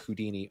for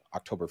Houdini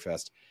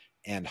Oktoberfest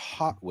and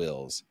Hot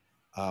Wheels.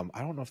 I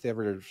don't know if they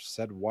ever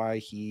said why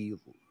he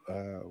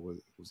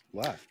was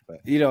left,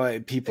 but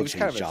people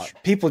change jobs.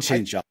 People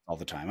change jobs all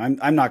the time.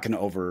 I'm not going to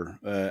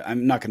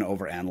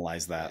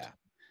overanalyze that.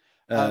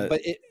 Yeah.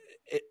 But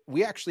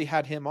we actually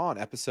had him on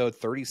episode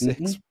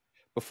 36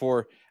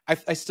 before.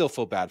 I still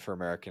feel bad for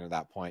American at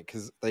that point,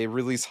 because they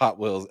released Hot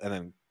Wheels and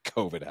then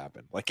COVID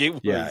happened. Like, it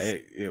was,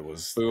 it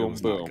was boom, it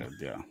was boom. Not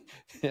good.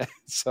 Yeah.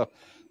 So,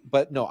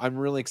 but no, I'm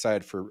really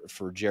excited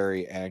for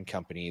Jerry and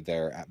company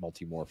there at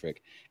Multimorphic.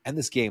 And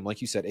this game,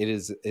 like you said, it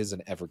is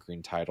an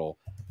evergreen title.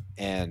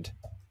 And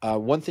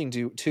one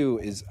thing too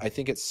is, I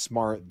think it's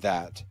smart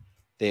that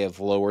they have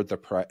lowered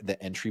the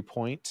entry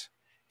point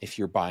if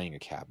you're buying a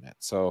cabinet.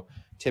 So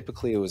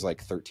typically it was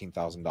like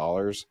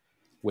 $13,000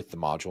 with the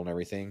module and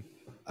everything.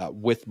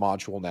 With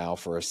module now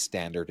for a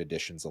standard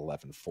edition's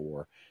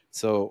 11.4.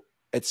 So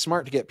it's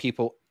smart to get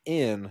people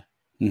in,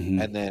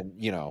 and then,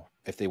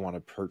 if they want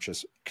to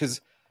purchase,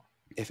 because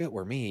if it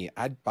were me,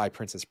 I'd buy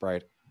Princess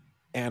Bride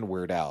and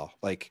Weird Al,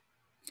 like,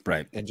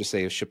 right, and just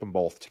say ship them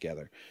both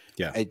together.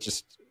 Yeah, it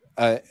just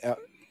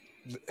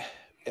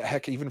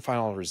heck, even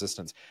Final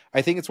Resistance.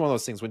 I think it's one of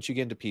those things. Once you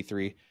get into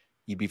P3,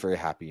 you'd be very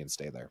happy and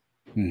stay there.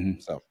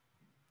 So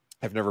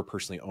I've never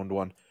personally owned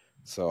one,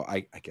 so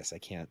I guess I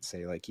can't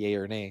say like yay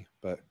or nay,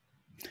 but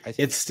I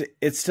think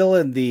it's still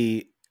in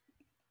the.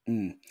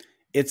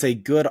 It's a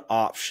good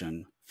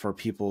option for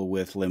people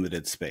with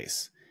limited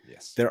space.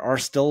 Yes, there are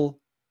still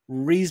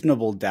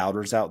reasonable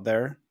doubters out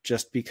there,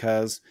 just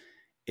because,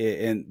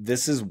 and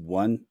this is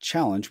one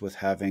challenge with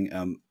having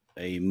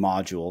a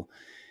module,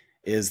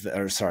 is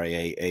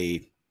a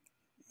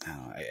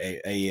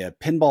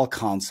pinball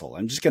console.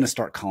 I'm just going to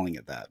start calling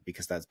it that,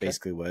 because that's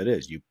basically what it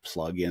is. You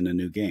plug in a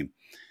new game.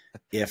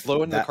 If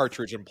blow in the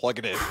cartridge and plug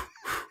it in.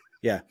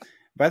 Yeah.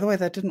 By the way,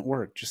 that didn't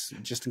work.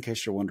 Just in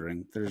case you're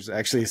wondering, there's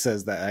actually, it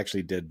says that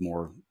actually did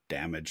more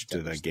damage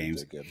to the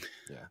games.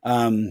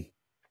 Yeah.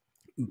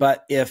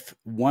 But if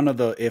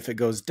it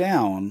goes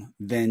down,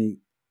 then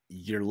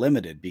you're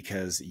limited,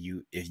 because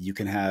if you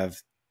can have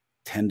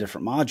 10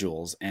 different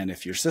modules, and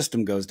if your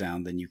system goes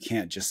down, then you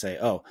can't just say,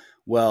 oh,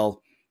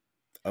 well,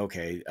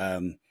 okay,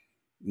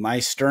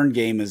 my Stern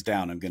game is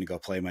down, I'm going to go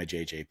play my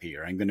JJP,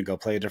 or I'm going to go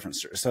play a different.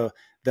 So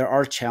there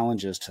are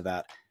challenges to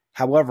that.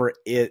 However,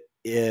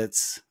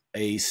 it's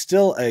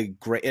still a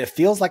great, it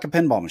feels like a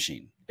pinball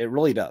machine. It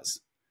really does.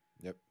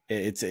 Yep.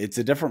 It's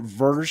a different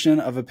version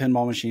of a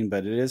pinball machine,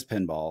 but it is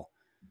pinball.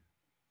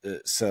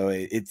 So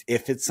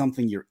if it's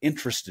something you're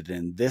interested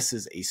in, this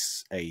is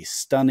a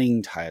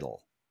stunning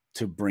title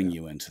to bring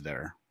you into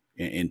their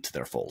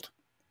fold.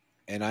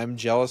 And I'm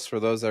jealous for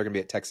those that are going to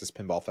be at Texas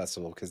Pinball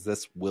Festival, because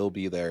this will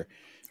be there.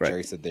 Right.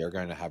 Jerry said they're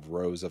going to have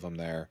rows of them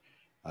there.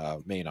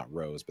 Maybe not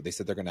rows, but they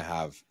said they're going to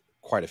have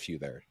quite a few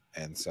there.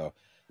 And so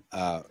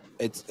I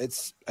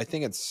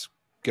think it's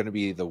going to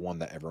be the one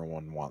that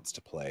everyone wants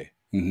to play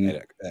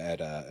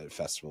at a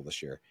festival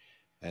this year.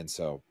 And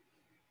so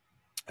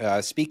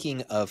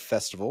speaking of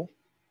festival,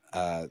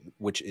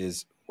 which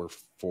we're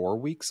 4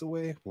 weeks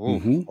away.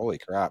 Ooh, holy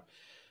crap.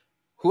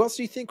 Who else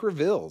do you think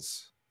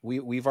reveals?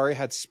 We've already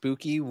had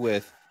Spooky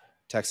with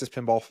Texas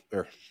Pinball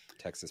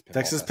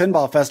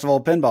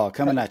Festival pinball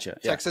coming at you.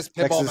 Texas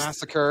Pinball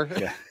Massacre.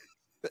 Yeah.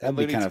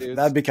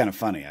 That'd be kind of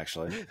funny,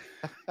 actually.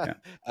 Yeah.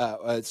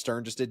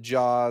 Stern just did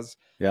Jaws.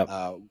 Yep.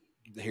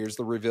 Here's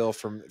the reveal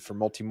from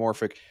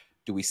Multimorphic.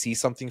 Do we see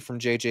something from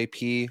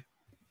JJP?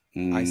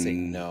 I say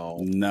no.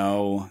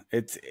 No.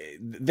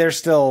 They're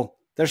still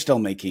they're still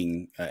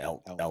making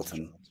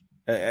Elton.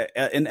 John's.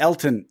 And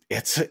Elton,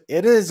 it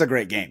is a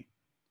great game.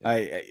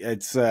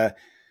 Yeah.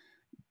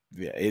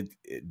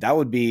 That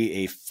would be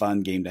a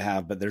fun game to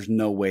have, but there's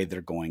no way they're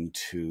going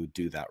to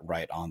do that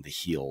right on the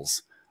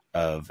heels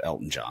of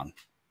Elton John.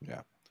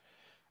 Yeah.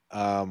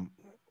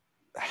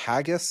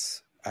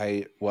 Haggis,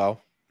 we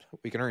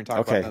can already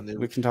talk about that.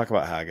 We can talk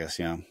about Haggis,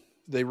 yeah.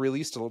 They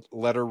released a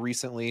letter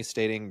recently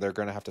stating they're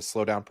going to have to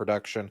slow down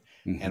production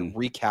and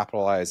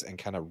recapitalize and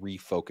kind of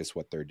refocus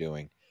what they're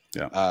doing.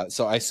 Yeah.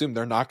 So I assume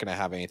they're not going to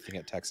have anything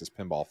at Texas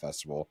Pinball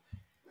Festival,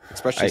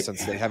 especially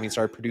since they haven't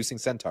started producing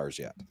Centaurs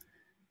yet.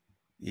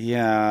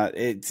 Yeah,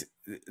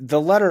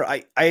 the letter.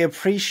 I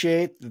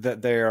appreciate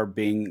that they are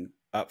being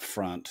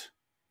upfront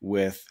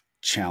with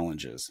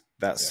challenges.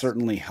 That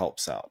certainly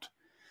helps out.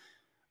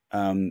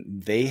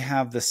 They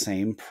have the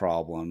same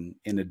problem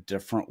in a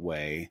different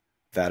way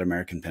that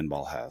American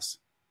Pinball has.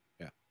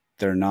 Yeah,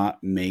 they're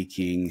not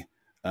making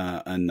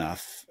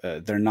enough.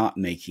 They're not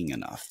making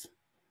enough.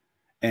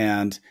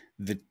 And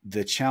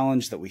the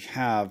challenge that we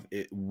have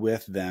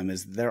with them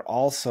is they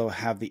also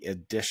have the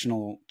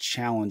additional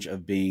challenge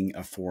of being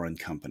a foreign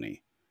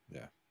company.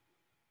 Yeah.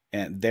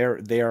 And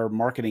they are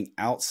marketing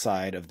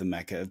outside of the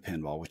Mecca of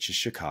pinball, which is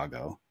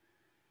Chicago.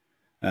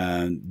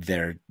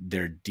 They're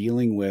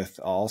dealing with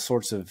all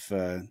sorts of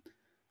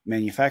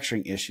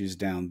manufacturing issues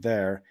down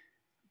there.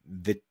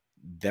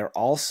 They're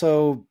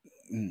also,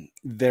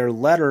 their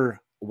letter,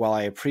 while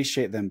I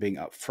appreciate them being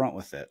upfront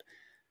with it,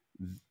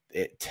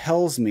 it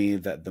tells me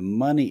that the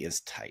money is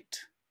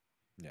tight.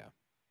 Yeah.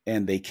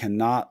 And they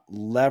cannot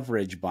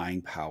leverage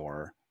buying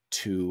power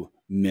to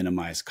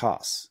minimize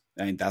costs.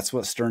 I mean, that's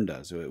what Stern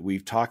does.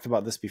 We've talked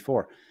about this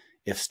before.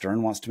 If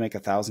Stern wants to make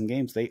 1,000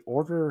 games, they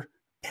order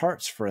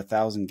parts for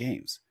 1,000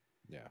 games.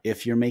 Yeah.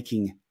 If you're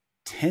making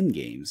 10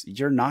 games,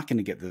 you're not going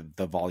to get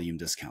the volume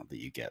discount that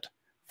you get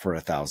for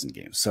 1,000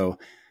 games. So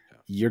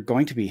you're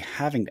going to be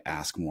having to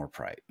ask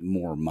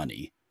more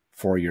money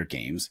for your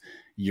games.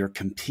 You're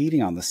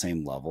competing on the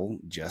same level,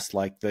 just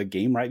like the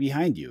game right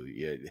behind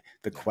you.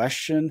 The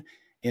question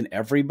in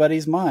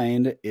everybody's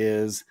mind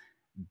is,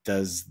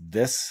 does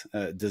this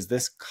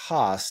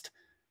cost,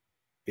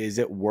 is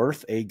it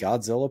worth a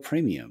Godzilla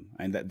premium?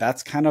 And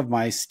that's kind of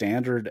my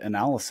standard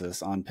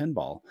analysis on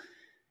pinball.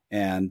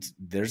 And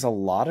there's a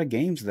lot of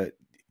games that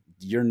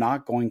you're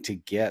not going to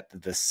get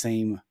the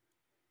same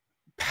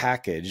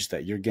package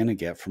that you're going to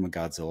get from a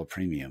Godzilla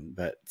premium,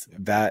 but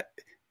that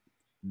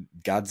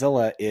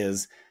Godzilla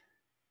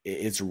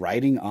it's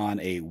riding on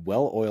a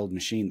well-oiled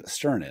machine that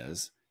Stern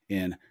is,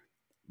 in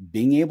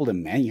being able to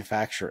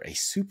manufacture a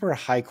super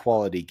high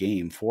quality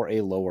game for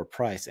a lower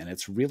price. And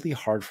it's really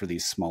hard for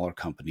these smaller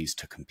companies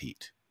to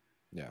compete.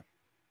 Yeah.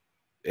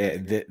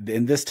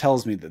 And this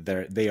tells me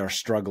that they are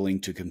struggling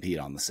to compete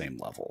on the same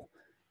level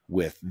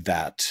with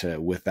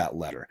that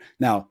letter.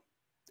 Now,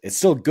 it's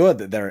still good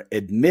that they're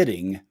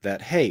admitting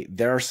that, hey,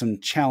 there are some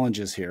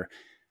challenges here.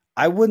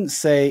 I wouldn't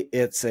say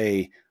it's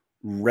a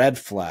red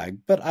flag,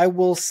 but I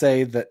will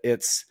say that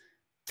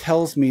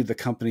tells me the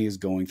company is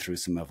going through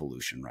some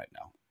evolution right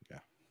now. Yeah.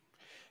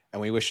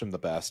 And we wish them the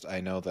best. I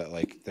know that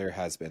there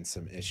has been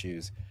some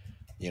issues,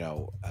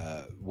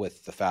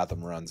 with the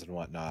Fathom runs and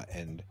whatnot.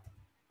 And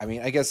I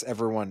mean, I guess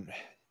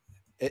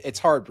it's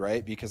hard,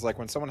 right? Because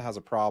when someone has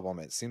a problem,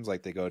 it seems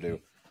like they go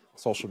to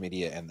social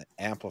media and the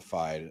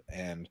amplified.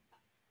 And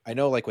I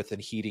know within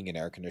heating and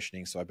air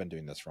conditioning, so I've been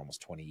doing this for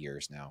almost 20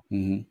 years now.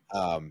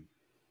 Mm-hmm.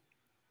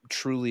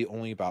 Truly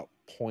only about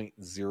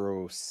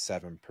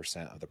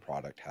 0.07% of the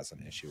product has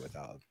an issue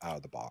out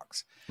of the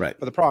box. Right.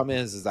 But the problem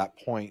is that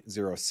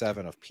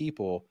 0.07 of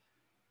people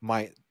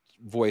might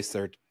voice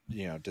their,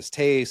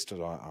 distaste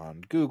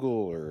on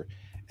Google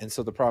and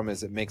so the problem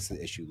is it makes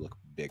the issue look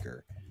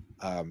bigger.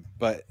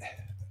 But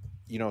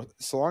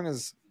so long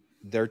as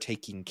they're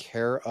taking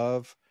care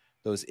of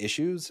those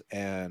issues,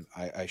 and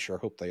I sure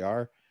hope they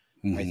are,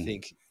 mm-hmm. I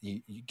think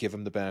you give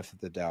them the benefit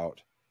of the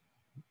doubt.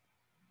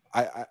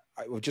 I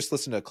just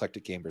listened to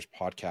Eclectic Gamers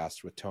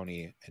podcast with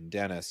Tony and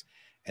Dennis,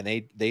 and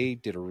they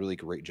did a really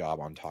great job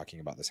on talking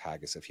about this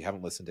Haggis. If you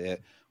haven't listened to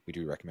it, we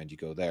do recommend you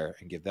go there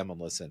and give them a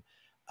listen.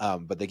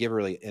 But they give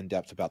really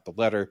in-depth about the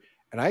letter.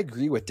 And I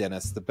agree with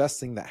Dennis. The best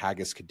thing that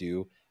Haggis could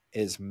do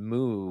is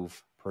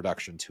move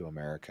production to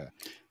America.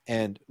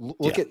 And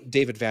look at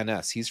David Van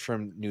Ness. He's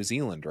from New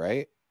Zealand,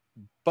 right?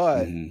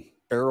 But mm-hmm.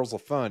 Barrels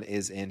of Fun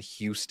is in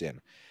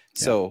Houston.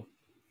 So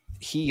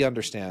he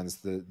understands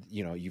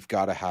you've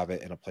got to have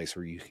it in a place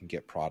where you can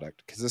get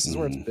product, because this is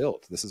where it's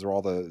built. This is where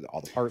all the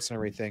parts and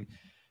everything.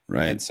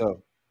 Right. And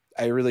so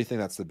I really think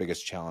that's the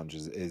biggest challenge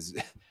is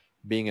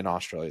being in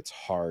Australia. It's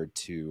hard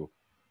to,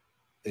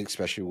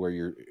 especially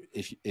where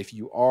if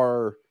you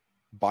are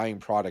buying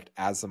product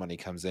as the money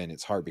comes in,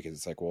 it's hard because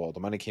it's the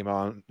money came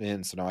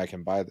in, so now I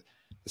can buy the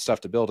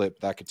stuff to build it,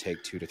 but that could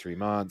take 2 to 3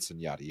 months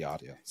and yada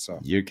yada. So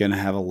you're gonna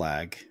have a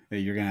lag.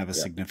 You're gonna have a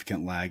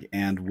significant lag,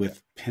 and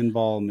with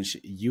pinball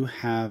machine, you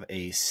have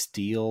a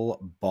steel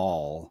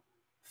ball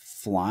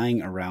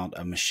flying around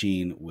a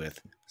machine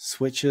with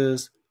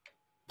switches,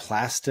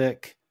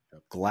 plastic,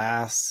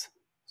 glass,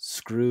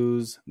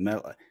 screws,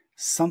 metal.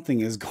 something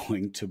is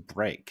going to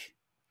break.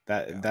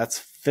 That's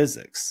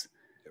physics.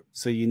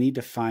 So you need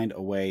to find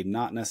a way,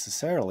 not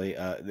necessarily.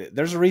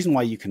 There's a reason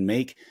why you can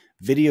make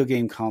video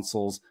game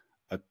consoles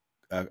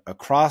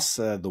across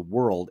the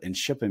world and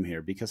ship them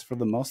here, because for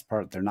the most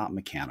part, they're not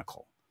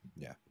mechanical.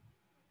 Yeah.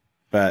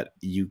 But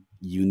you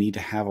need to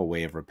have a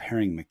way of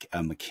repairing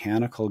a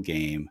mechanical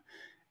game.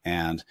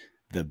 And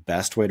the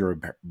best way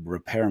to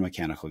repair a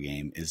mechanical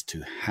game is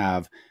to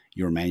have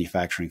your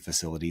manufacturing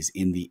facilities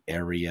in the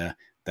area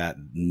that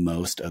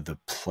most of the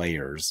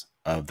players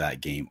of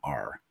that game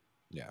are.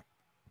 Yeah.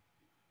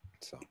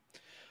 So,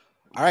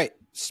 all right.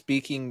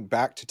 Speaking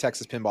back to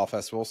Texas Pinball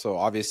Festival, so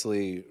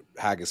obviously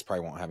Haggis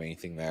probably won't have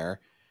anything there.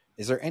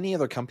 Is there any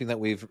other company that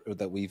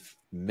we've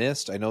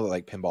missed? I know that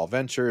like Pinball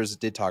Ventures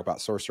did talk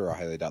about Sorcerer. I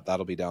highly doubt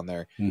that'll be down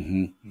there.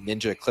 Mm-hmm.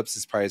 Ninja Eclipse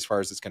is probably as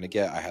far as it's going to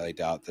get. I highly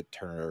doubt that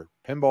Turner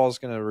Pinball is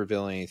going to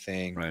reveal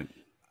anything. Right.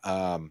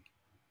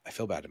 I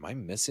feel bad. Am I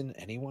missing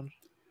anyone?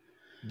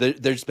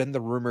 There's been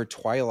the rumored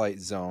Twilight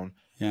Zone,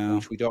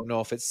 which we don't know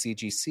if it's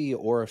CGC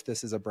or if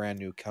this is a brand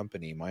new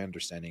company. My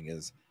understanding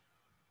is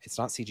it's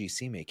not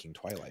CGC making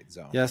Twilight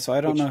Zone. Yeah, so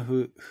I don't know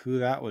who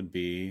that would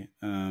be.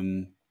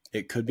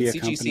 It could be a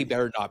CGC company.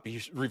 Better not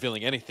be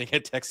revealing anything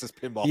at Texas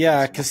Pinball.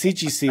 Yeah, because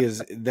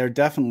CGC they're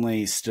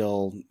definitely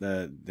still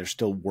they're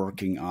still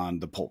working on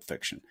the Pulp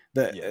Fiction.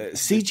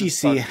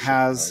 CGC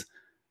has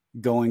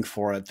going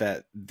for it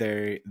that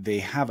they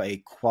have a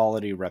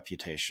quality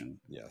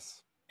reputation.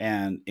 Yes.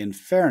 And in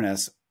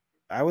fairness,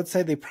 I would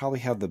say they probably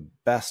have the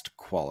best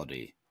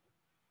quality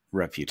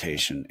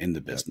reputation in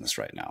the business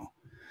right now.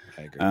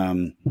 I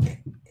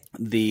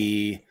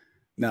agree.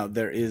 Now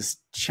there is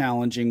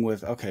challenging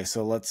with, okay,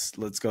 so let's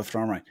go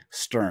through them right.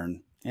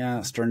 Stern.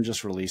 Yeah, Stern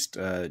just released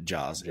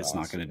Jaws. It's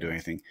not going to do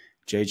anything.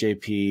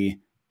 JJP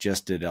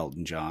just did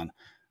Elton John.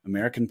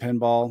 American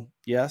Pinball,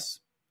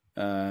 yes.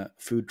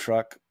 Food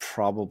Truck,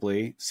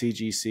 probably.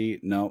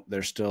 CGC, no,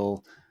 they're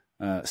still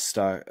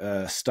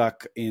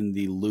stuck in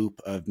the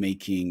loop of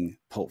making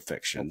Pulp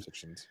Fiction.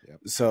 Yep.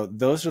 So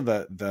those are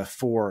the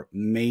four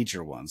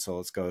major ones. So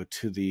let's go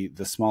to the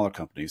smaller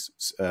companies.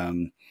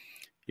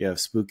 You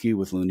have Spooky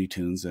with Looney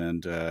Tunes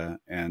and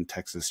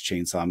Texas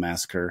Chainsaw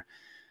Massacre.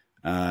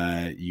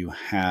 You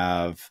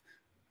have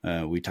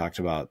we talked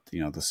about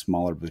the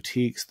smaller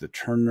boutiques, the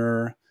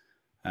Turner,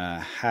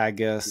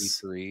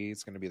 Haggis. P3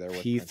 is going to be there.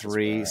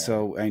 P3.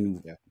 So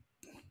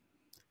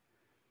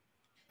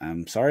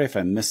I'm sorry if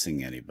I'm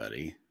missing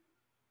anybody.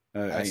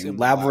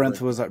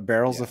 Labyrinth was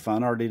Barrels of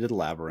Fun already did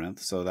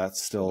Labyrinth, so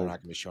that's still. They're not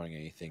going to be showing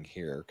anything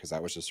here because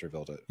that was just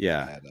revealed at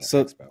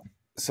Expo.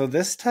 So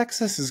this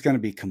Texas is going to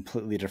be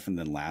completely different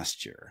than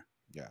last year.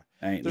 Yeah,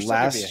 there's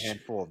going to be a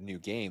handful of new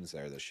games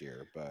there this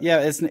year, but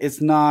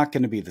it's not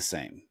going to be the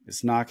same.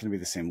 It's not going to be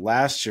the same.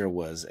 Last year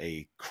was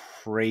a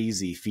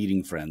crazy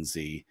feeding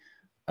frenzy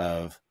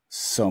of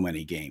so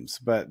many games,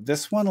 but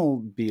this one will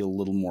be a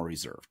little more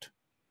reserved.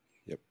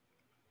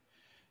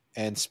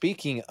 And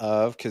speaking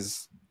of,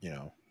 because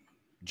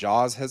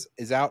Jaws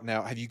is out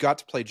now. Have you got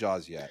to play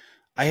Jaws yet?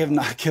 I have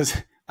not, because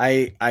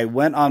I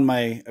went on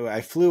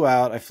I flew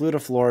out. I flew to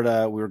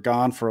Florida. We were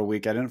gone for a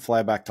week. I didn't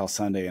fly back till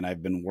Sunday, and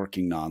I've been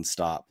working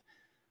nonstop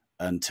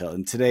and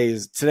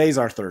today's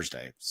our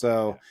Thursday.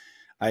 So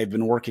I've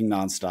been working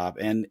nonstop,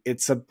 and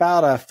it's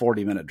about a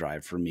 40-minute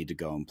drive for me to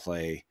go and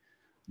play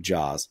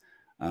Jaws.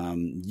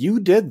 You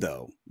did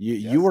though.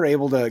 You were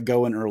able to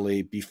go in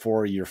early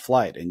before your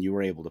flight, and you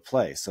were able to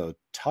play. So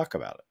talk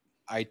about it.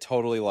 I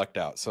totally lucked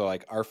out. So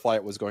like our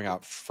flight was going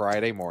out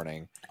Friday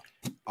morning.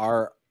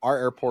 Our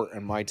airport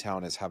in my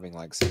town is having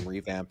like some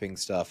revamping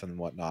stuff and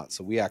whatnot.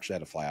 So we actually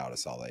had to fly out of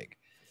Salt Lake.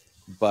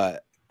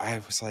 But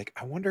I was like,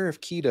 I wonder if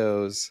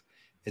Keto's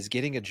is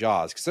getting a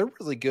Jaws, because they're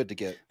really good to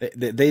get.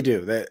 They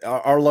do.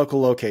 Our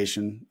local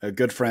location, a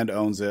good friend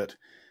owns it,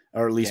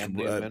 or at least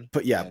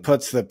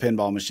puts the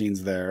pinball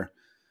machines there.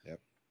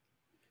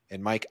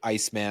 And Mike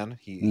Iceman,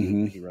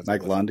 he runs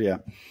Mike Lund,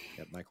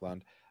 Mike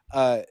Lund.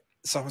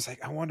 So I was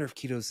like, I wonder if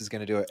Keto's is going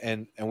to do it.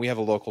 And we have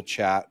a local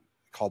chat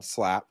called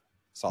Slap,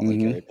 Salt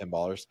Lake Area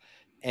Pinballers.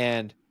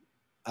 And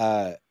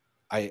I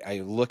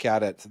look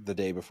at it the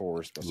day before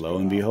we're supposed to go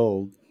and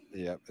behold.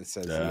 Yep, it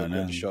says you're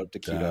going to show up to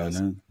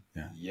Keto's.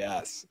 Yeah.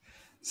 Yes.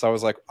 So I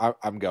was like,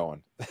 I'm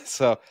going.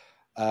 So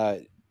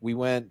we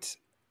went,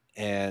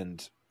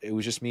 and it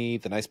was just me.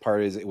 The nice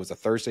part is it was a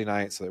Thursday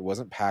night, so it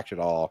wasn't packed at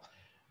all.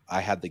 I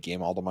had the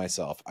game all to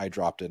myself. I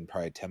dropped in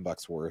probably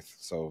 $10 worth.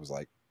 So it was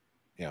like,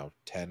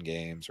 10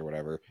 games or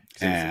whatever.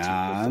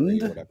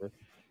 And whatever.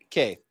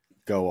 Okay.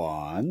 Go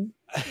on.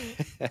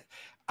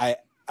 I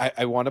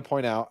want to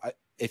point out,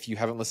 if you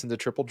haven't listened to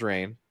Triple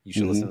Drain, you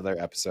should listen to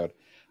their episode.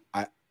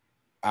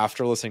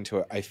 After listening to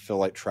it, I feel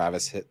like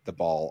Travis hit the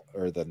ball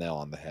or the nail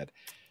on the head.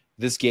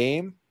 This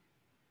game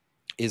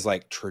is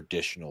like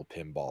traditional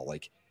pinball.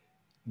 Like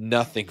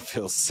nothing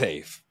feels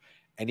safe.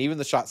 And even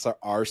the shots that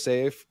are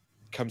safe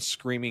come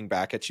screaming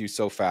back at you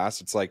so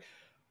fast. It's like,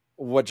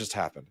 what just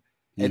happened?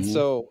 And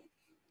so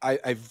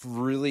I've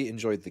really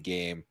enjoyed the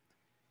game.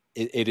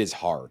 It is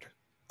hard.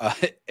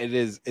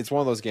 It's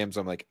one of those games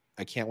I'm like,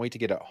 I can't wait to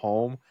get it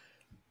home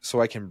so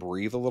I can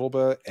breathe a little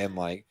bit and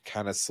like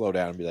kind of slow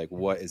down and be like,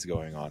 what is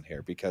going on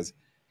here? Because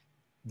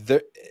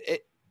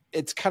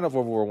it's kind of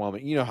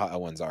overwhelming. You know how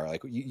L1s are.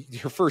 Like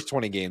your first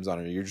 20 games on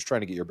it, you're just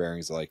trying to get your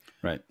bearings. Like,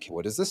 right. Okay,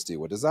 what does this do?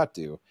 What does that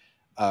do?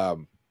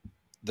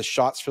 The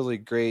shot's really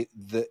great.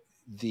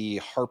 The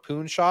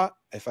harpoon shot,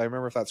 if I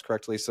remember if that's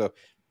correctly. So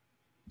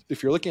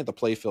if you're looking at the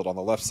playfield on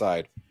the left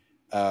side,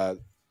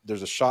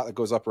 there's a shot that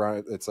goes up around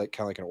it. It's like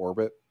kind of like an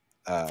orbit,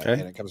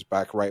 and it comes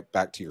right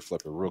back to your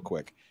flipper real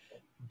quick.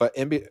 But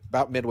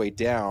about midway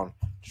down,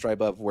 just right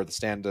above where the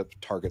stand-up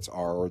targets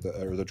are, or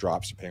the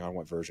drops, depending on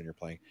what version you're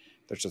playing,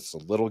 there's just a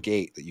little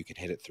gate that you can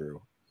hit it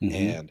through,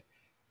 and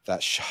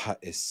that shot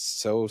is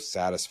so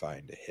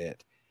satisfying to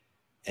hit.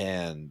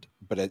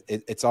 But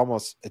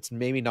it's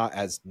maybe not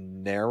as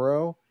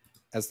narrow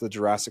as the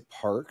Jurassic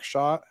Park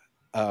shot,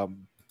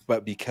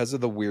 but because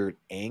of the weird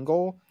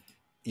angle,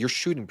 you're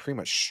shooting pretty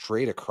much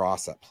straight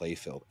across that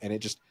playfield, and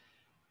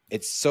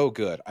it's so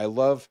good. I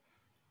love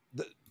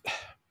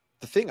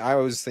the thing I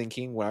was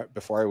thinking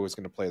before I was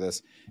going to play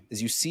this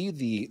is you see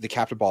the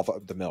captive ball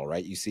of the mill,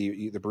 right? You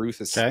see the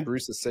Bruce is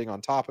sitting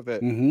on top of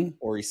it,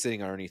 or he's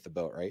sitting underneath the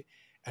boat, right?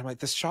 And I'm like,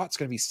 this shot's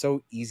going to be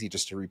so easy,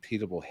 just a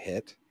repeatable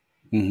hit.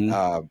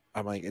 I'm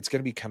like, it's going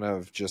to be kind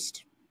of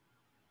just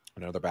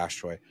another bash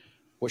toy.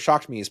 What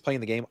shocked me is playing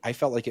the game, I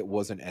felt like it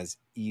wasn't as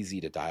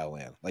easy to dial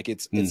in. Like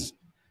it's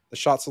the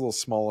shot's a little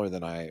smaller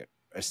than I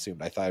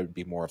assumed. I thought it would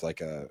be more of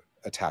like a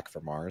Attack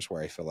from Mars,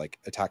 where I feel like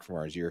Attack from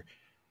Mars, you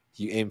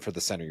aim for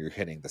the center, you're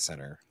hitting the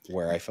center,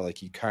 where I feel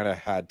like you kind of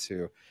had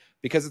to,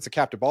 because it's a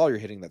captive ball you're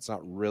hitting that's not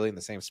really in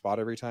the same spot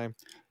every time.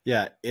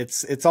 Yeah,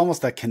 it's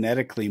almost a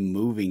kinetically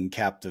moving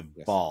captive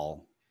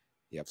ball.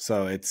 Yep.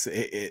 So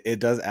it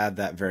does add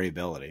that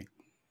variability.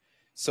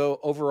 So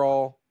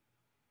overall,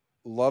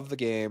 love the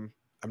game.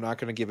 I'm not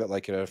going to give it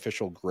like an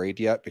official grade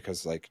yet,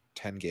 because like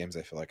 10 games,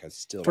 I feel like I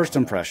still first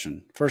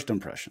impressions. First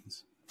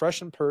impressions.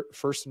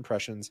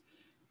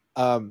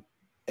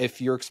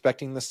 If you're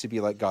expecting this to be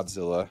like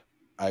Godzilla,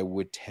 I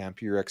would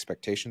tamper your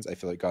expectations. I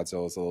feel like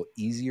Godzilla is a little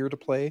easier to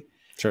play.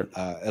 Sure.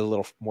 A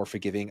little more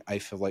forgiving. I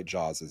feel like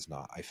Jaws is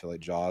not. I feel like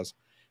Jaws,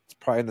 it's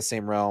probably in the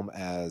same realm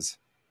as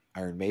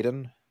Iron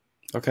Maiden.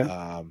 Okay.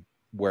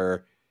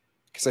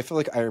 Because I feel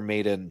like Iron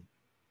Maiden,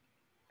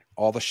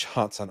 all the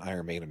shots on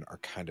Iron Maiden are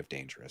kind of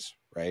dangerous,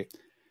 right?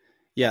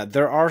 Yeah,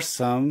 there are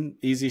some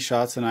easy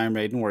shots in Iron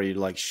Maiden where you're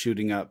like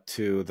shooting up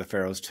to the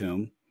Pharaoh's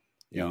tomb.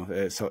 You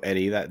know, so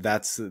Eddie,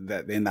 that's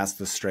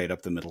the straight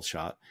up the middle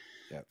shot.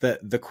 Yeah.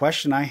 The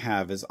question I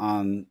have is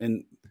on,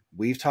 and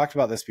we've talked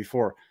about this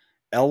before,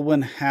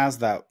 Elwyn has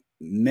that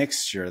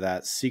mixture,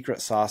 that secret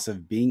sauce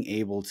of being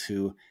able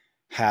to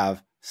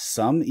have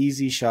some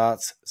easy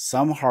shots,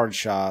 some hard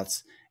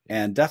shots,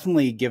 and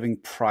definitely giving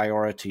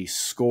priority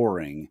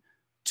scoring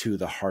to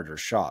the harder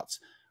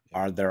shots.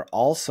 Are there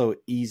also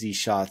easy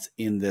shots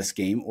in this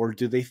game, or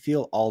do they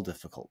feel all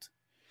difficult?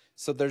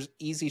 So there's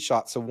easy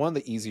shots. So one of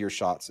the easier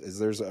shots is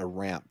there's a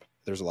ramp.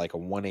 There's like a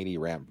 180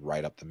 ramp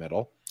right up the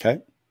middle.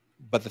 Okay.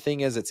 But the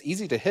thing is, it's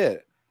easy to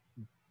hit,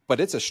 but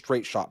it's a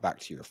straight shot back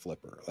to your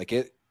flipper. Like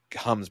it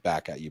comes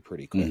back at you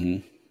pretty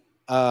quick.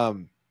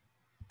 And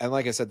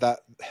like I said,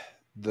 that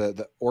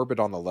the orbit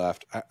on the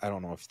left, I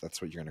don't know if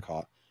that's what you're going to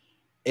call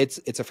it.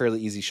 It's a fairly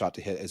easy shot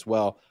to hit as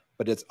well,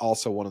 but it's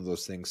also one of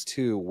those things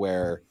too,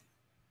 where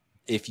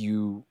if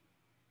you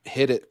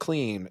hit it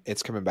clean,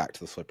 it's coming back to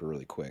the flipper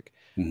really quick.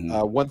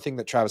 One thing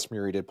that Travis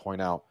Murray did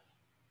point out,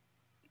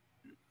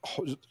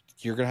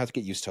 you're going to have to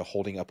get used to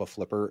holding up a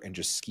flipper and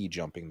just ski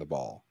jumping the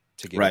ball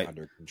to get it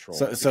under control.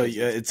 So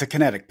it's a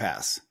kinetic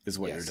pass is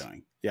what you're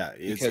doing. Yeah,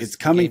 it's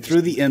coming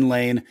through the in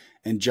lane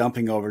and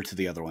jumping over to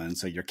the other one.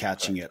 So you're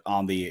catching it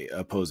on the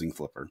opposing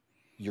flipper.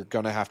 You're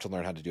going to have to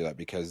learn how to do that,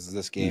 because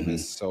this game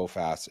is so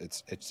fast.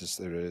 It's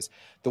just, it is.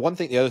 The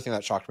other thing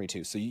that shocked me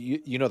too. So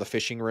you know the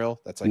fishing reel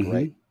that's like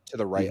right to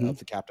the right of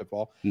the captive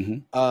ball.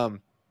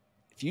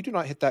 If you do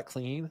not hit that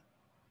clean,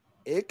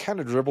 it kind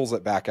of dribbles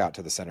it back out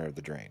to the center of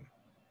the drain.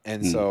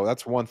 And so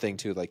that's one thing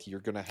too. Like you're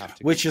going to have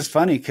to, which is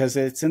funny because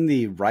it's in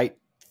the right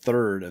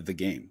third of the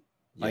game.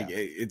 Like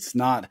it's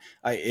not,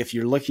 if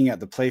you're looking at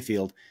the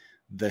playfield,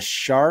 the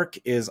shark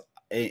is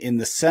in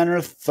the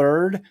center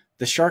third.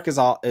 The shark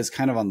is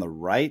kind of on the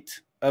right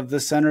of the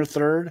center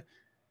third.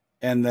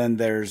 And then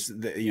there's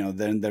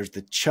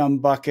the chum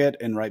bucket,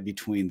 and right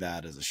between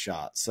that is a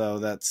shot. So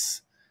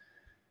that's,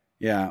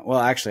 well,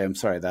 actually, I'm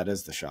sorry. That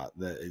is the shot.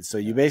 So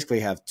you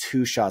basically have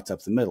two shots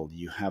up the middle.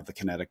 You have the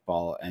kinetic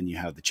ball and you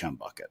have the chum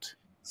bucket.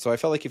 So I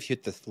felt like if you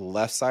hit the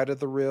left side of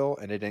the reel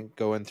and it didn't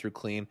go in through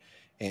clean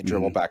and it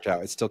dribbled back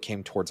out, it still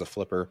came towards a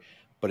flipper.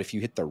 But if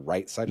you hit the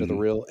right side of the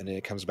reel and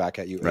it comes back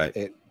at you,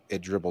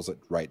 it dribbles it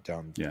right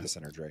down the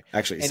center tray.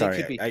 Actually, and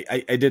sorry,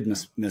 I did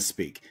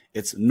misspeak.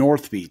 It's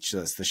North Beach.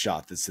 That's the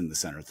shot that's in the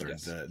center third.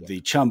 The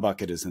chum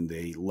bucket is in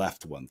the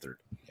left 1/3.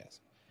 Yes.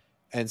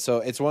 And so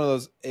it's one of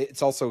those,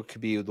 it's also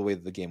could be the way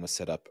that the game was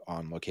set up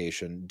on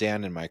location.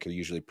 Dan and Mike are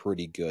usually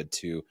pretty good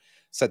to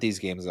set these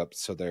games up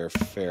so they're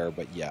fair,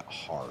 but yet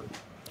hard.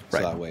 So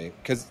that way,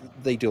 because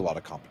they do a lot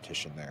of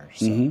competition there.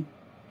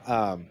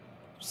 So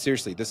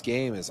seriously, this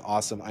game is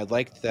awesome. I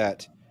like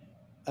that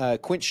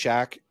Quint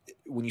Shack,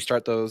 when you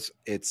start those,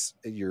 it's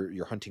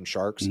you're hunting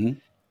sharks. Mhm.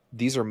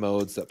 These are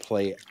modes that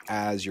play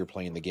as you're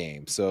playing the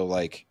game. So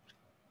like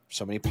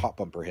so many pop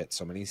bumper hits,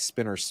 so many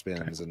spinner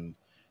spins, and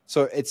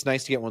so it's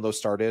nice to get one of those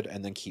started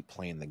and then keep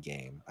playing the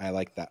game. I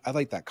like that. I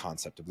like that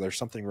concept of there's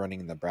something running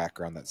in the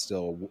background that's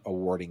still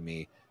awarding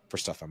me for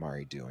stuff I'm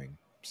already doing.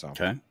 So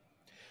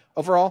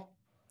overall,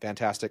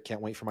 fantastic.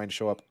 Can't wait for mine to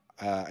show up.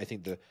 I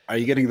think Are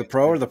you getting the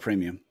pro or the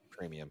premium?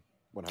 Premium,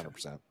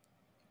 100%.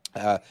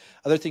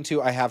 Other thing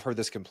too, I have heard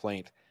this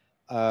complaint.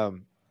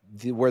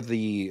 Where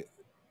the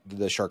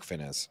shark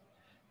fin is.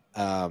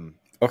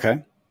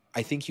 Okay.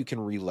 I think you can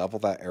re-level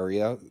that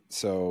area.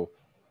 So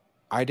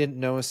I didn't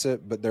notice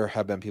it, but there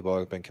have been people who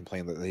have been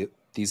complaining that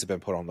these have been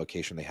put on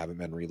location. They haven't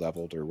been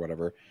re-leveled or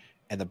whatever.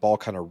 And the ball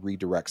kind of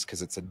redirects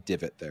because it's a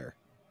divot there.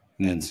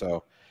 And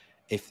so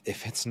if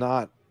it's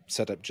not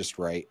set up just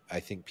right, I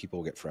think people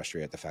will get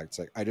frustrated at the fact it's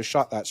like, I just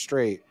shot that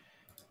straight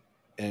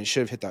and it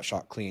should have hit that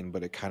shot clean,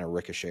 but it kind of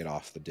ricocheted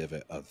off the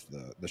divot of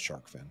the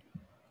shark fin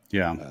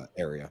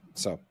area.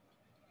 So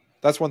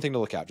that's one thing to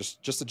look at.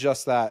 Just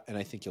adjust that, and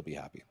I think you'll be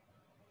happy.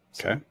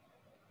 So. Okay.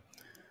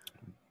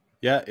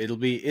 Yeah, it'll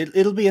be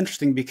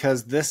interesting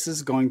because this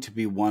is going to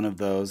be one of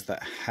those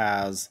that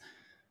has.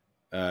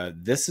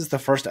 This is the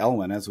first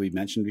element, as we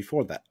mentioned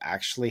before, that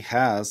actually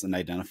has an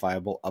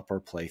identifiable upper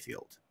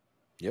playfield.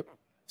 Yep.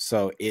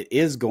 So it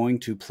is going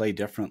to play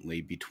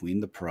differently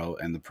between the pro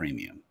and the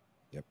premium.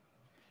 Yep.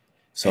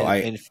 So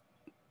and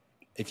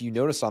if you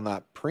notice on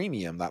that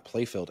premium, that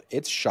playfield,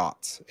 it's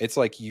shots. It's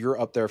like you're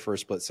up there for a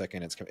split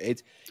second.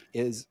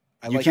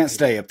 You can't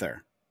stay up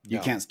there. You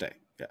can't stay.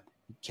 Yeah.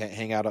 You can't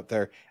hang out up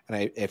there. And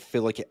I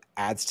feel like it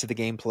adds to the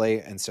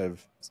gameplay instead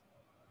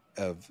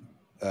of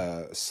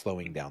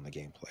slowing down the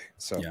gameplay.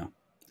 So yeah.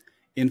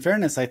 In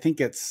fairness, I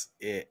think it's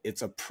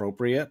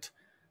appropriate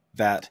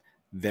that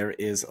there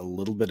is a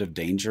little bit of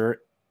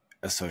danger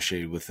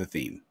associated with the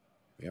theme.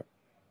 Yep.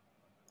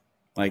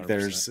 Like 100%.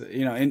 There's,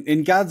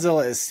 in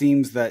Godzilla, it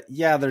seems that,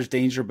 there's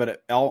danger, but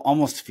it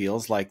almost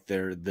feels like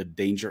the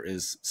danger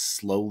is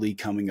slowly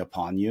coming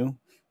upon you.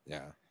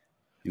 Yeah.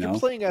 You're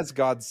playing as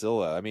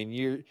Godzilla. I mean,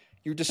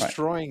 you're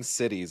destroying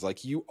cities.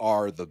 Like, you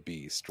are the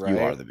beast, right? You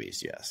are the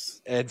beast,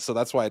 yes. And so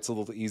that's why it's a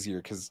little easier,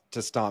 because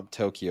to stomp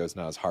Tokyo is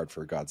not as hard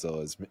for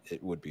Godzilla as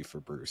it would be for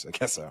Bruce, I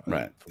guess.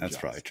 Right. That's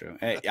probably true.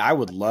 Hey, I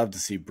would love to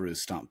see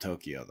Bruce stomp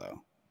Tokyo,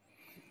 though.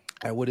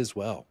 I would as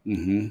well.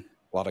 Mm-hmm.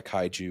 A lot of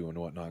kaiju and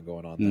whatnot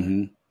going on there.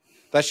 Mm-hmm.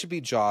 That should be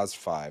Jaws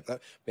 5.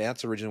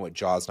 That's originally what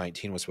Jaws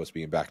 19 was supposed to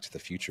be in Back to the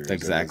Future.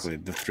 Exactly.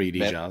 The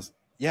 3D Jaws.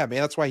 Yeah,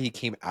 man, that's why he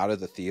came out of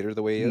the theater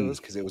the way it was,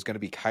 because it was going to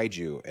be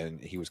kaiju, and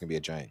he was going to be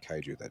a giant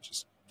kaiju that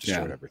just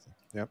destroyed everything.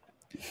 Yep.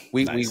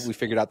 We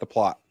figured out the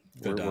plot.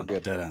 We're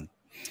good. Dead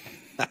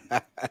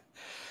end.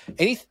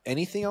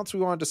 Anything else we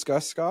want to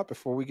discuss, Scott,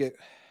 before we get?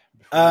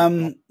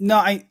 No,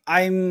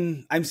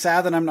 I'm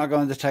sad that I'm not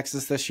going to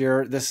Texas this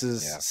year. This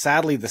is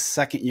sadly the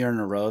second year in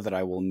a row that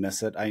I will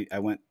miss it. I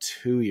went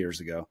 2 years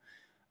ago.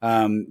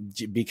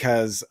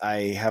 Because I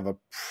have a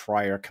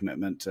prior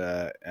commitment.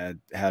 I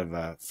have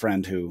a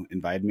friend who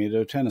invited me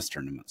to a tennis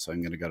tournament, so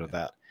I'm going to go to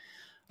that.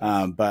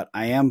 But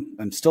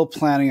I'm still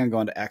planning on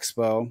going to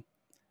Expo,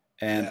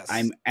 and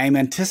I'm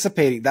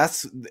anticipating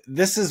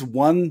this is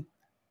one.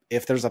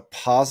 If there's a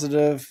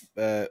positive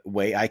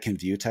way I can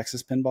view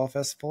Texas Pinball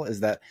Festival,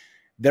 is that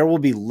there will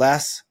be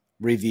less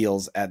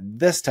reveals at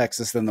this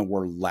Texas than there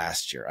were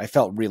last year. I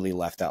felt really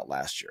left out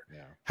last year.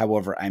 Yeah.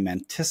 However, I'm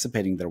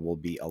anticipating there will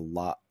be a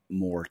lot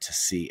more to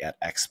see at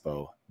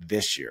Expo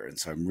this year, and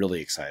so I'm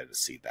really excited to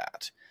see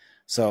that.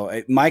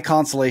 So my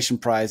consolation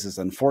prize is,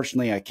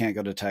 unfortunately, I can't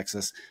go to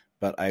Texas,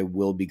 but I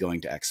will be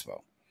going to Expo.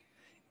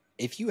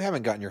 If you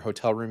haven't gotten your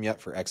hotel room yet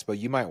for Expo,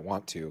 you might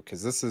want to,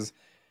 because this is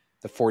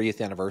the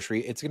 40th anniversary.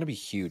 It's going to be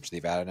huge.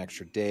 They've added an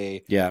extra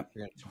day. Yeah,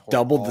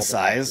 doubled the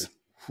size.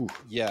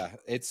 Yeah,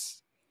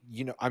 it's,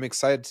 I'm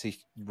excited to.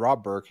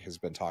 Rob Burke has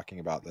been talking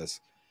about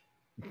this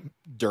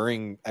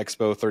during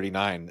Expo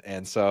 39,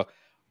 and so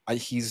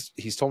he's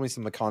told me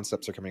some of the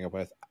concepts they're coming up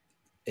with.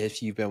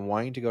 If you've been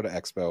wanting to go to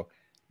Expo,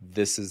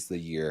 this is the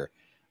year.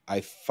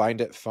 I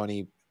find it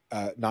funny,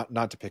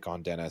 not to pick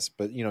on Dennis,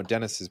 but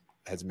Dennis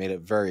has made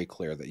it very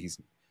clear that he's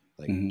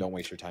like, don't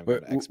waste your time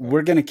going to Expo.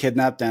 We're going to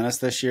kidnap Dennis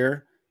this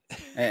year,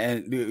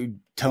 and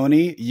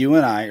Tony, you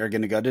and I are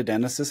going to go to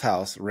Dennis's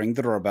house, ring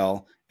the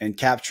doorbell, and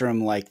capture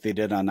him like they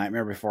did on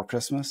Nightmare Before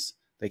Christmas.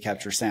 They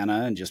capture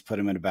Santa and just put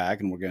him in a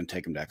bag, and we're going to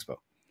take him to Expo.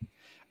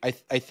 I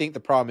think the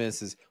problem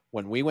is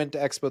when we went to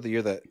Expo the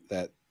year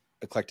that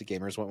Eclectic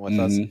Gamers went with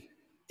us,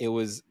 it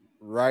was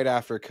right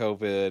after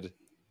COVID.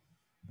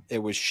 It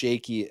was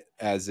shaky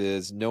as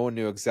is. No one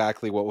knew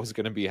exactly what was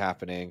going to be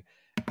happening.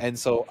 And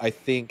so I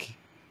think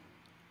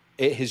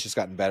it has just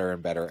gotten better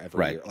and better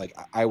every year. Like,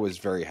 I was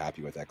very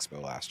happy with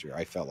Expo last year.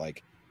 I felt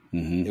like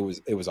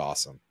it was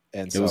awesome.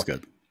 And so it was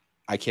good.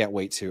 I can't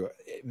wait to,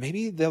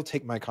 maybe they'll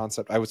take my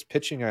concept. I was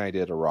pitching an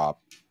idea to Rob,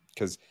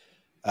 because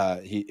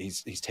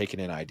he's taking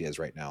in ideas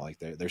right now. Like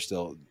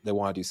they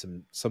want to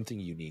do something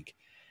unique.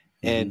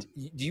 And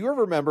do you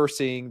ever remember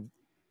seeing,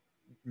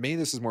 maybe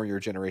this is more your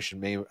generation,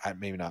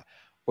 maybe not,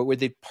 but where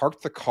they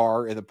parked the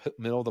car in the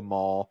middle of the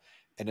mall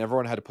and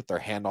everyone had to put their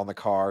hand on the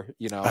car,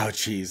 you know? Oh,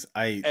 geez.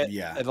 And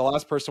the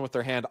last person with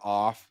their hand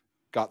off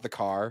got the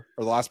car,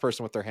 or the last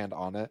person with their hand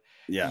on it.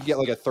 Yeah. You get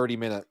like a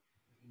 30-minute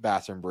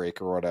bathroom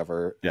break or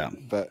whatever. Yeah.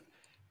 But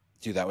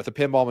do that with a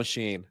pinball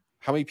machine.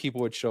 How many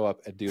people would show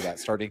up and do that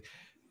starting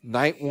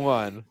night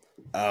one?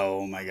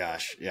 Oh my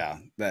gosh. Yeah.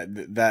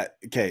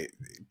 Okay.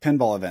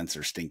 Pinball events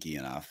are stinky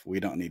enough. We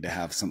don't need to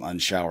have some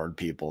unshowered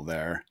people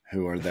there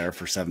who are there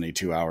for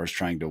 72 hours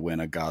trying to win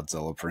a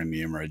Godzilla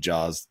Premium or a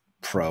Jaws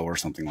Pro or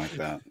something like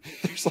that.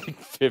 There's like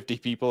 50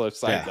 people have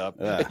signed up.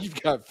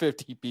 You've got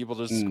 50 people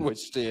just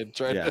squished in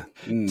trying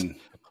to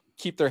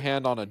keep their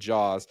hand on a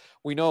Jaws.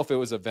 We know if it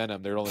was a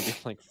Venom, there'd only be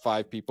like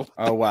 5 people.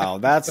 Oh wow,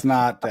 that's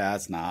not fair.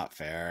 It's not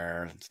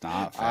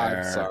fair.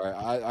 I'm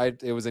sorry.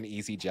 It was an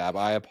easy jab.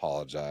 I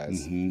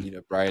apologize. You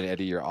know, Brian,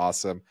 Eddie, you're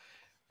awesome.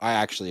 I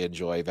actually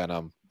enjoy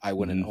Venom. I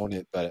wouldn't own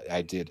it, but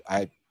I did.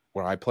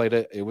 When I played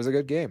it, it was a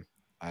good game.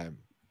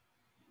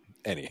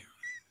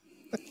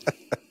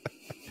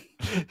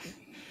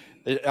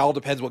 It all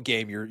depends what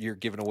game you're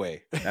giving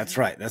away. That's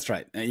right.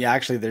 Yeah,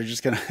 actually,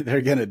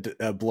 they're gonna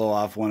blow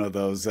off one of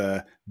those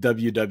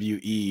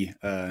WWE,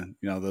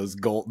 those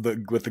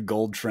with the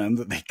gold trim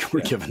that they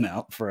were giving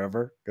out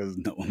forever because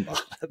no one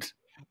bought it.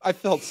 I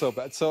felt so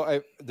bad.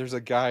 So there's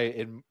a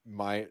guy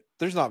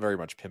there's not very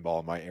much pinball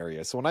in my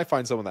area. So when I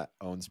find someone that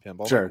owns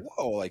pinball, sure. I'm like,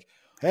 whoa, like,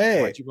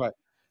 hey, why'd you buy?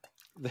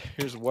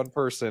 There's one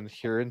person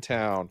here in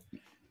town.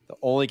 The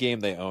only game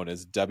they own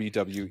is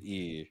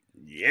WWE.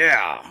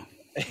 Yeah.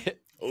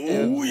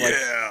 Oh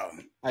yeah!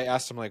 I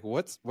asked him like,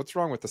 "What's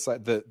wrong with the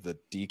side? The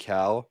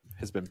decal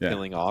has been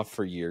peeling off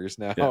for years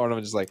now," and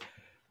I'm just like,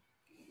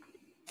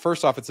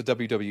 first off, it's a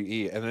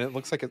WWE, and then it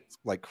looks like it's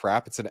like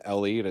crap. It's an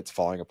LE and it's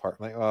falling apart.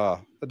 I'm like,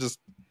 oh,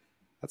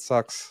 that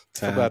sucks. I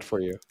feel bad for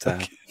you.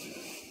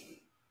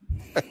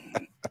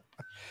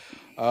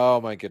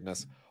 Oh my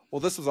goodness! Well,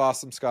 this was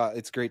awesome, Scott.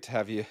 It's great to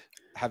have you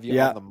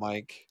on the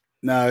mic.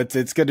 No,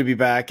 it's good to be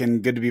back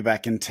and good to be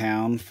back in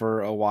town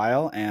for a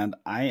while. And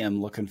I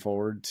am looking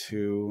forward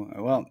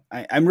to,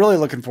 I'm really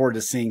looking forward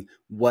to seeing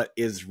what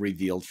is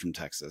revealed from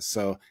Texas.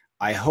 So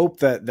I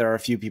hope that there are a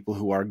few people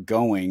who are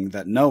going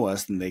that know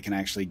us and they can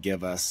actually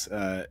give us,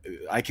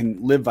 I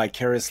can live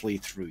vicariously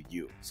through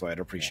you. So I'd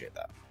appreciate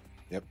that.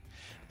 Yep.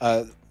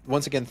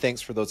 Once again,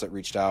 thanks for those that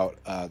reached out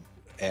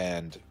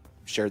and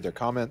shared their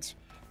comments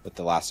with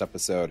the last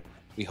episode.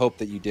 We hope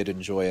that you did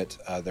enjoy it.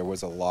 There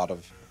was a lot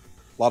of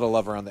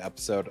love around the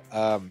episode.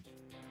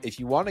 If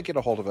you want to get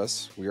a hold of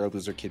us, we are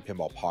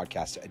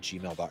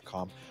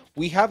loserkidpinballpodcast@gmail.com.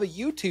 We have a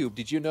YouTube.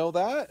 Did you know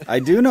that? I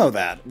do know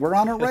that. We're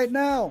on it right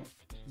now.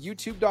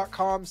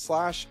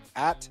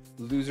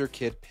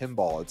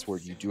 youtube.com/@loserkidpinball. It's where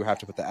you do have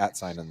to put the @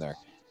 sign in there.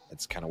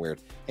 It's kind of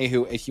weird.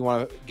 Anywho, if you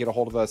want to get a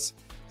hold of us,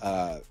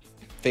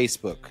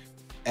 Facebook,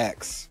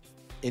 X,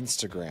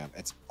 Instagram,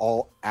 it's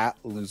all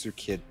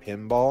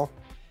 @loserkidpinball.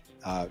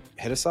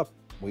 Hit us up.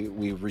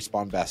 We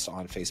respond best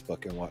on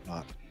Facebook and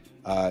whatnot.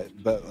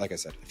 But like I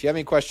said, if you have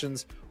any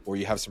questions or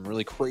you have some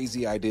really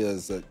crazy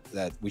ideas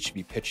that we should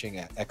be pitching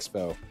at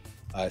Expo,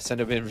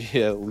 send them in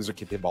via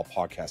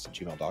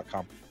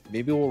loserkidpinballpodcast@gmail.com.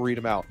 Maybe we'll read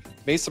them out.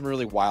 Maybe some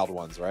really wild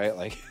ones, right?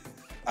 Like,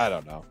 I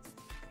don't know.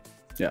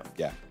 Yeah.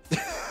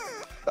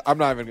 I'm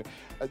not even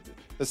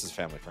this is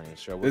family friendly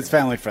show. It's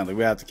family friendly.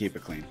 We have to keep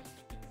it clean.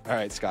 All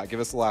right, Scott,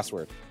 give us the last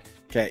word.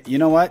 Okay. You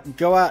know what?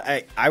 Go out.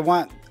 I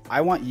want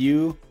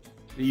you.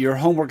 Your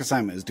homework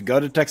assignment is to go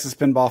to Texas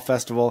Pinball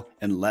Festival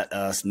and let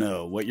us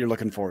know what you're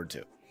looking forward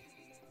to.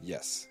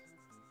 Yes.